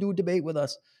here, come do a debate with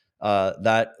us.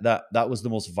 That was the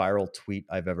most viral tweet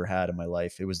I've ever had in my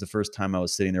life. It was the first time I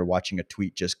was sitting there watching a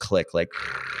tweet just click,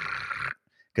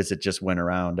 because it just went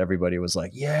around. Everybody was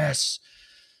like, yes.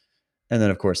 And then,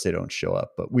 of course, they don't show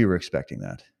up. But we were expecting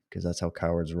that because that's how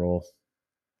cowards roll.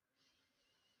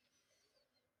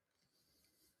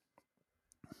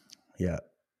 Yeah.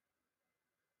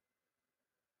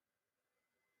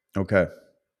 Okay.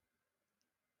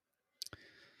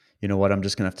 You know what? I'm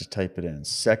just going to have to type it in.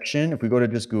 If we go to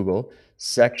just Google,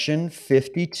 Section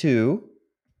 52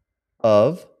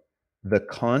 of the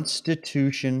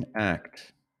Constitution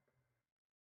Act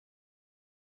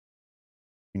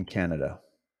in Canada.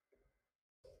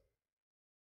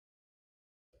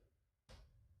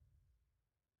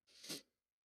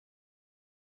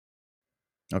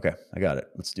 Okay, I got it.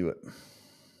 Let's do it.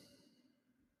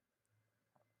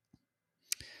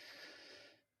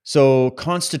 So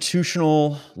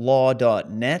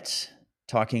constitutionallaw.net,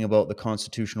 talking about the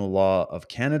constitutional law of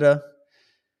Canada.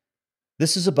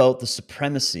 This is about the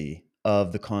supremacy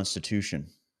of the Constitution.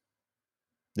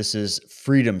 This is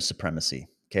freedom supremacy.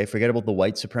 Okay, forget about the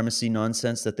white supremacy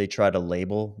nonsense that they try to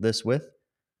label this with.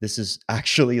 This is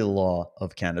actually the law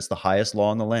of Canada. It's the highest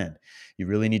law in the land. You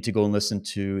really need to go and listen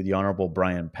to the Honorable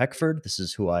Brian Peckford. This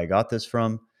is who I got this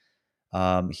from.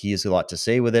 He has a lot to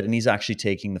say with it, and he's actually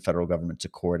taking the federal government to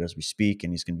court as we speak,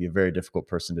 and he's going to be a very difficult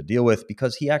person to deal with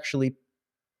because he actually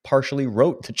partially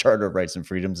wrote the Charter of Rights and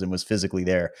Freedoms and was physically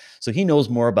there. So he knows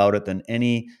more about it than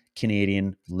any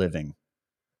Canadian living,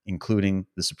 including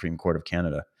the Supreme Court of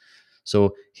Canada.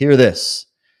 So hear this.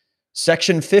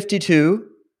 Section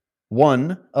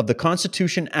 52(1) of the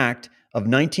Constitution Act of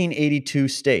 1982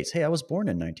 states, hey, I was born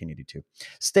in 1982,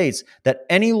 states that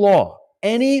any law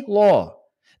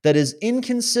that is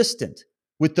inconsistent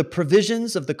with the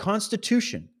provisions of the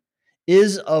Constitution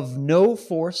is of no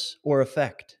force or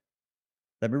effect.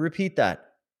 Let me repeat that.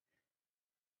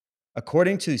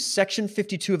 According to Section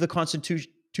 52 of the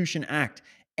Constitution Act,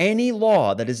 any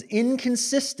law that is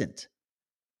inconsistent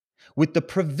with the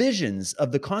provisions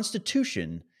of the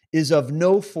Constitution is of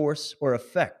no force or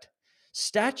effect.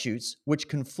 Statutes which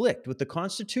conflict with the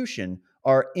Constitution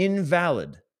are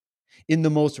invalid. In the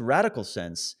most radical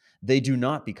sense, they do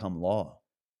not become law.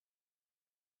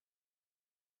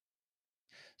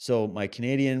 So, my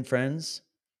Canadian friends,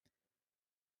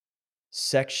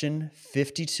 Section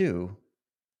 52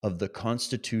 of the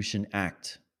Constitution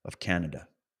Act of Canada,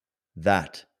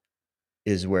 that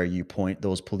is where you point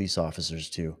those police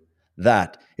officers to.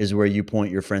 That is where you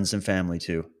point your friends and family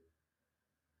to.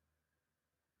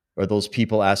 Or those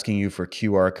people asking you for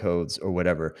QR codes or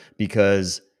whatever,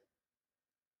 because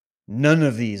none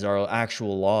of these are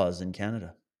actual laws in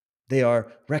Canada. They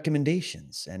are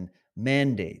recommendations and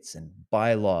mandates and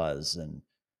bylaws and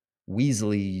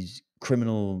Weasley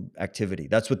criminal activity.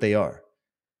 That's what they are.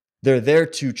 They're there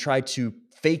to try to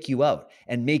fake you out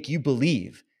and make you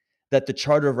believe that the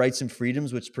Charter of Rights and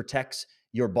Freedoms, which protects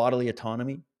your bodily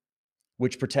autonomy,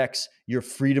 which protects your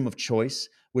freedom of choice,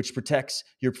 which protects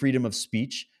your freedom of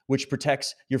speech, which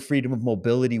protects your freedom of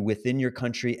mobility within your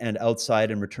country and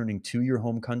outside and returning to your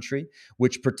home country,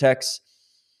 which protects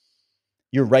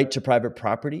your right to private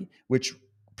property, which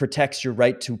protects your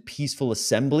right to peaceful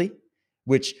assembly,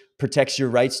 which protects your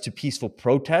rights to peaceful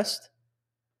protest,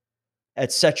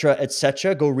 etc.,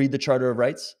 etc. Go read the Charter of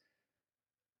Rights.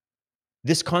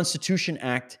 This Constitution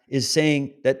Act is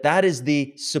saying that that is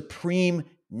the supreme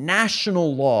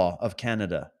national law of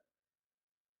Canada.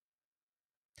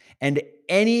 And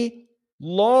any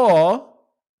law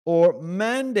or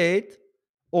mandate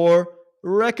or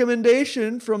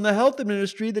recommendation from the health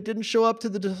ministry that didn't show up to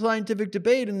the scientific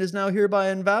debate and is now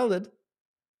hereby invalid,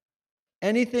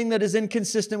 anything that is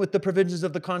inconsistent with the provisions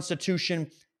of the Constitution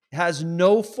has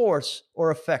no force or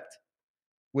effect,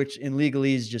 which in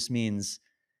legalese just means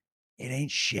it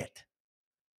ain't shit.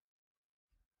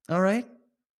 All right?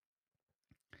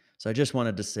 So I just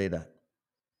wanted to say that.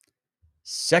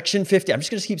 Section 50, I'm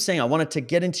just going to keep saying, I wanted to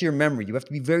get into your memory. You have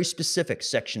to be very specific.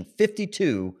 Section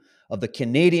 52 of the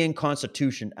Canadian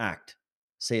Constitution Act.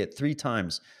 Say it 3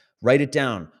 times. Write it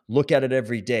down. Look at it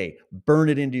every day. Burn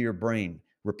it into your brain.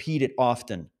 Repeat it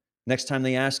often. Next time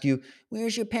they ask you,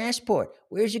 where's your passport?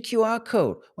 Where's your QR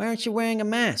code? Why aren't you wearing a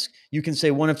mask? You can say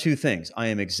one of 2 things. I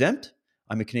am exempt.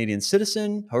 I'm a Canadian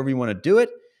citizen, however you want to do it.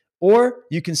 Or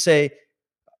you can say,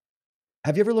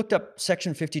 have you ever looked up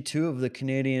Section 52 of the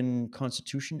Canadian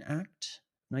Constitution Act,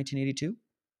 1982?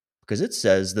 Because it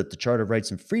says that the Charter of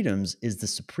Rights and Freedoms is the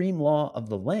supreme law of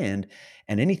the land,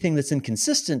 and anything that's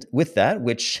inconsistent with that,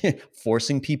 which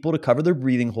forcing people to cover their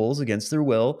breathing holes against their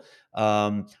will,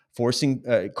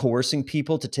 coercing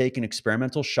people to take an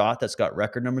experimental shot that's got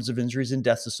record numbers of injuries and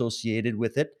deaths associated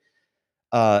with it,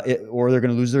 or they're going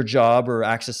to lose their job or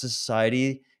access to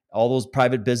society. All those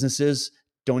private businesses,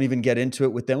 don't even get into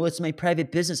it with them. Well, it's my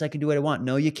private business. I can do what I want.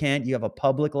 No, you can't. You have a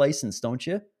public license, don't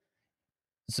you?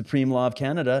 The Supreme Law of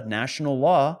Canada, national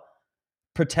law,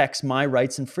 protects my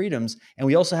rights and freedoms. And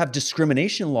we also have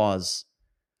discrimination laws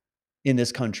in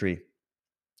this country.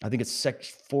 I think it's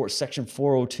Section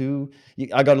 402.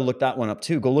 I got to look that one up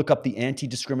too. Go look up the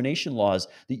anti-discrimination laws.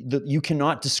 You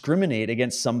cannot discriminate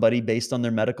against somebody based on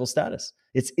their medical status.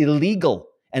 It's illegal,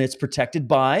 and it's protected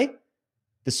by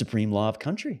the supreme law of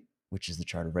country, which is the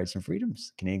Charter of Rights and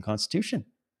Freedoms, Canadian Constitution.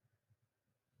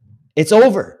 It's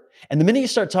over. And the minute you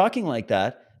start talking like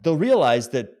that, they'll realize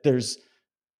that there's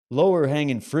lower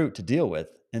hanging fruit to deal with,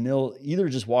 and they'll either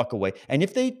just walk away. And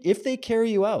if they carry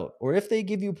you out, or if they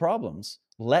give you problems,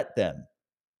 let them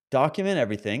document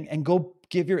everything and go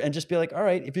and just be like, all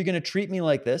right, if you're going to treat me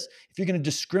like this, if you're going to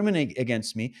discriminate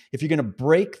against me, if you're going to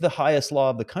break the highest law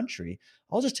of the country,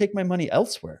 I'll just take my money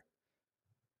elsewhere.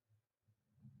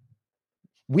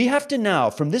 We have to now,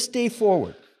 from this day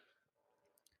forward,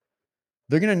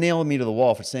 they're going to nail me to the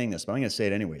wall for saying this, but I'm going to say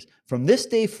it anyways. From this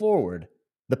day forward,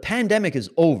 the pandemic is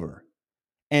over,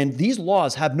 and these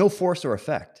laws have no force or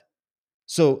effect.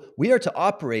 So we are to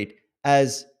operate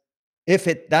as if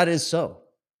that is so.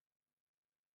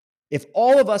 If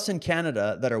all of us in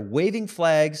Canada that are waving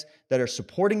flags, that are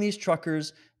supporting these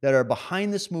truckers, that are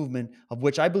behind this movement, of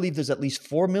which I believe there's at least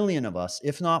 4 million of us,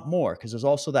 if not more, because there's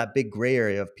also that big gray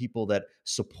area of people that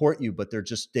support you, but they're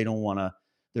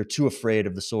too afraid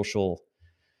of the social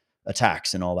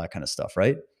attacks and all that kind of stuff,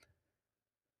 right?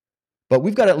 But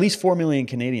we've got at least 4 million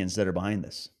Canadians that are behind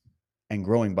this and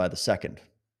growing by the second.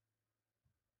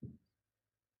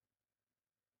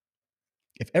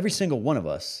 If every single one of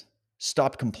us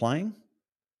stopped complying,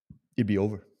 it'd be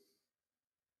over.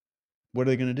 What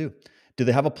are they going to do? Do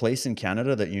they have a place in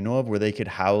Canada that you know of where they could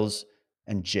house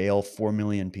and jail 4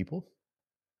 million people?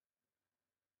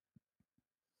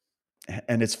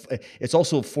 And it's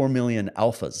also 4 million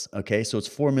alphas, okay? So it's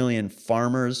 4 million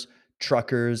farmers,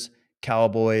 truckers,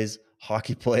 cowboys,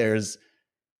 hockey players,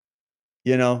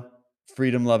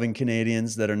 freedom-loving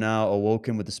Canadians that are now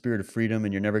awoken with the spirit of freedom,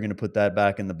 and you're never going to put that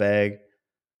back in the bag.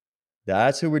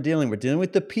 That's who we're dealing with. We're dealing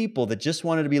with the people that just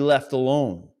wanted to be left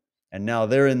alone, and now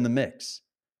they're in the mix,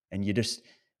 and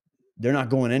they're not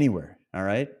going anywhere, all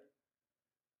right?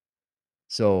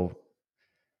 So,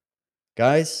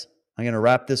 guys, I'm going to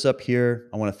wrap this up here.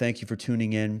 I want to thank you for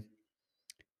tuning in.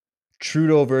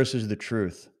 Trudeau versus the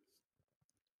truth.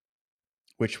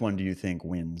 Which one do you think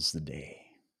wins the day?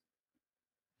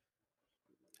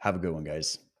 Have a good one,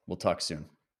 guys. We'll talk soon.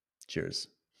 Cheers.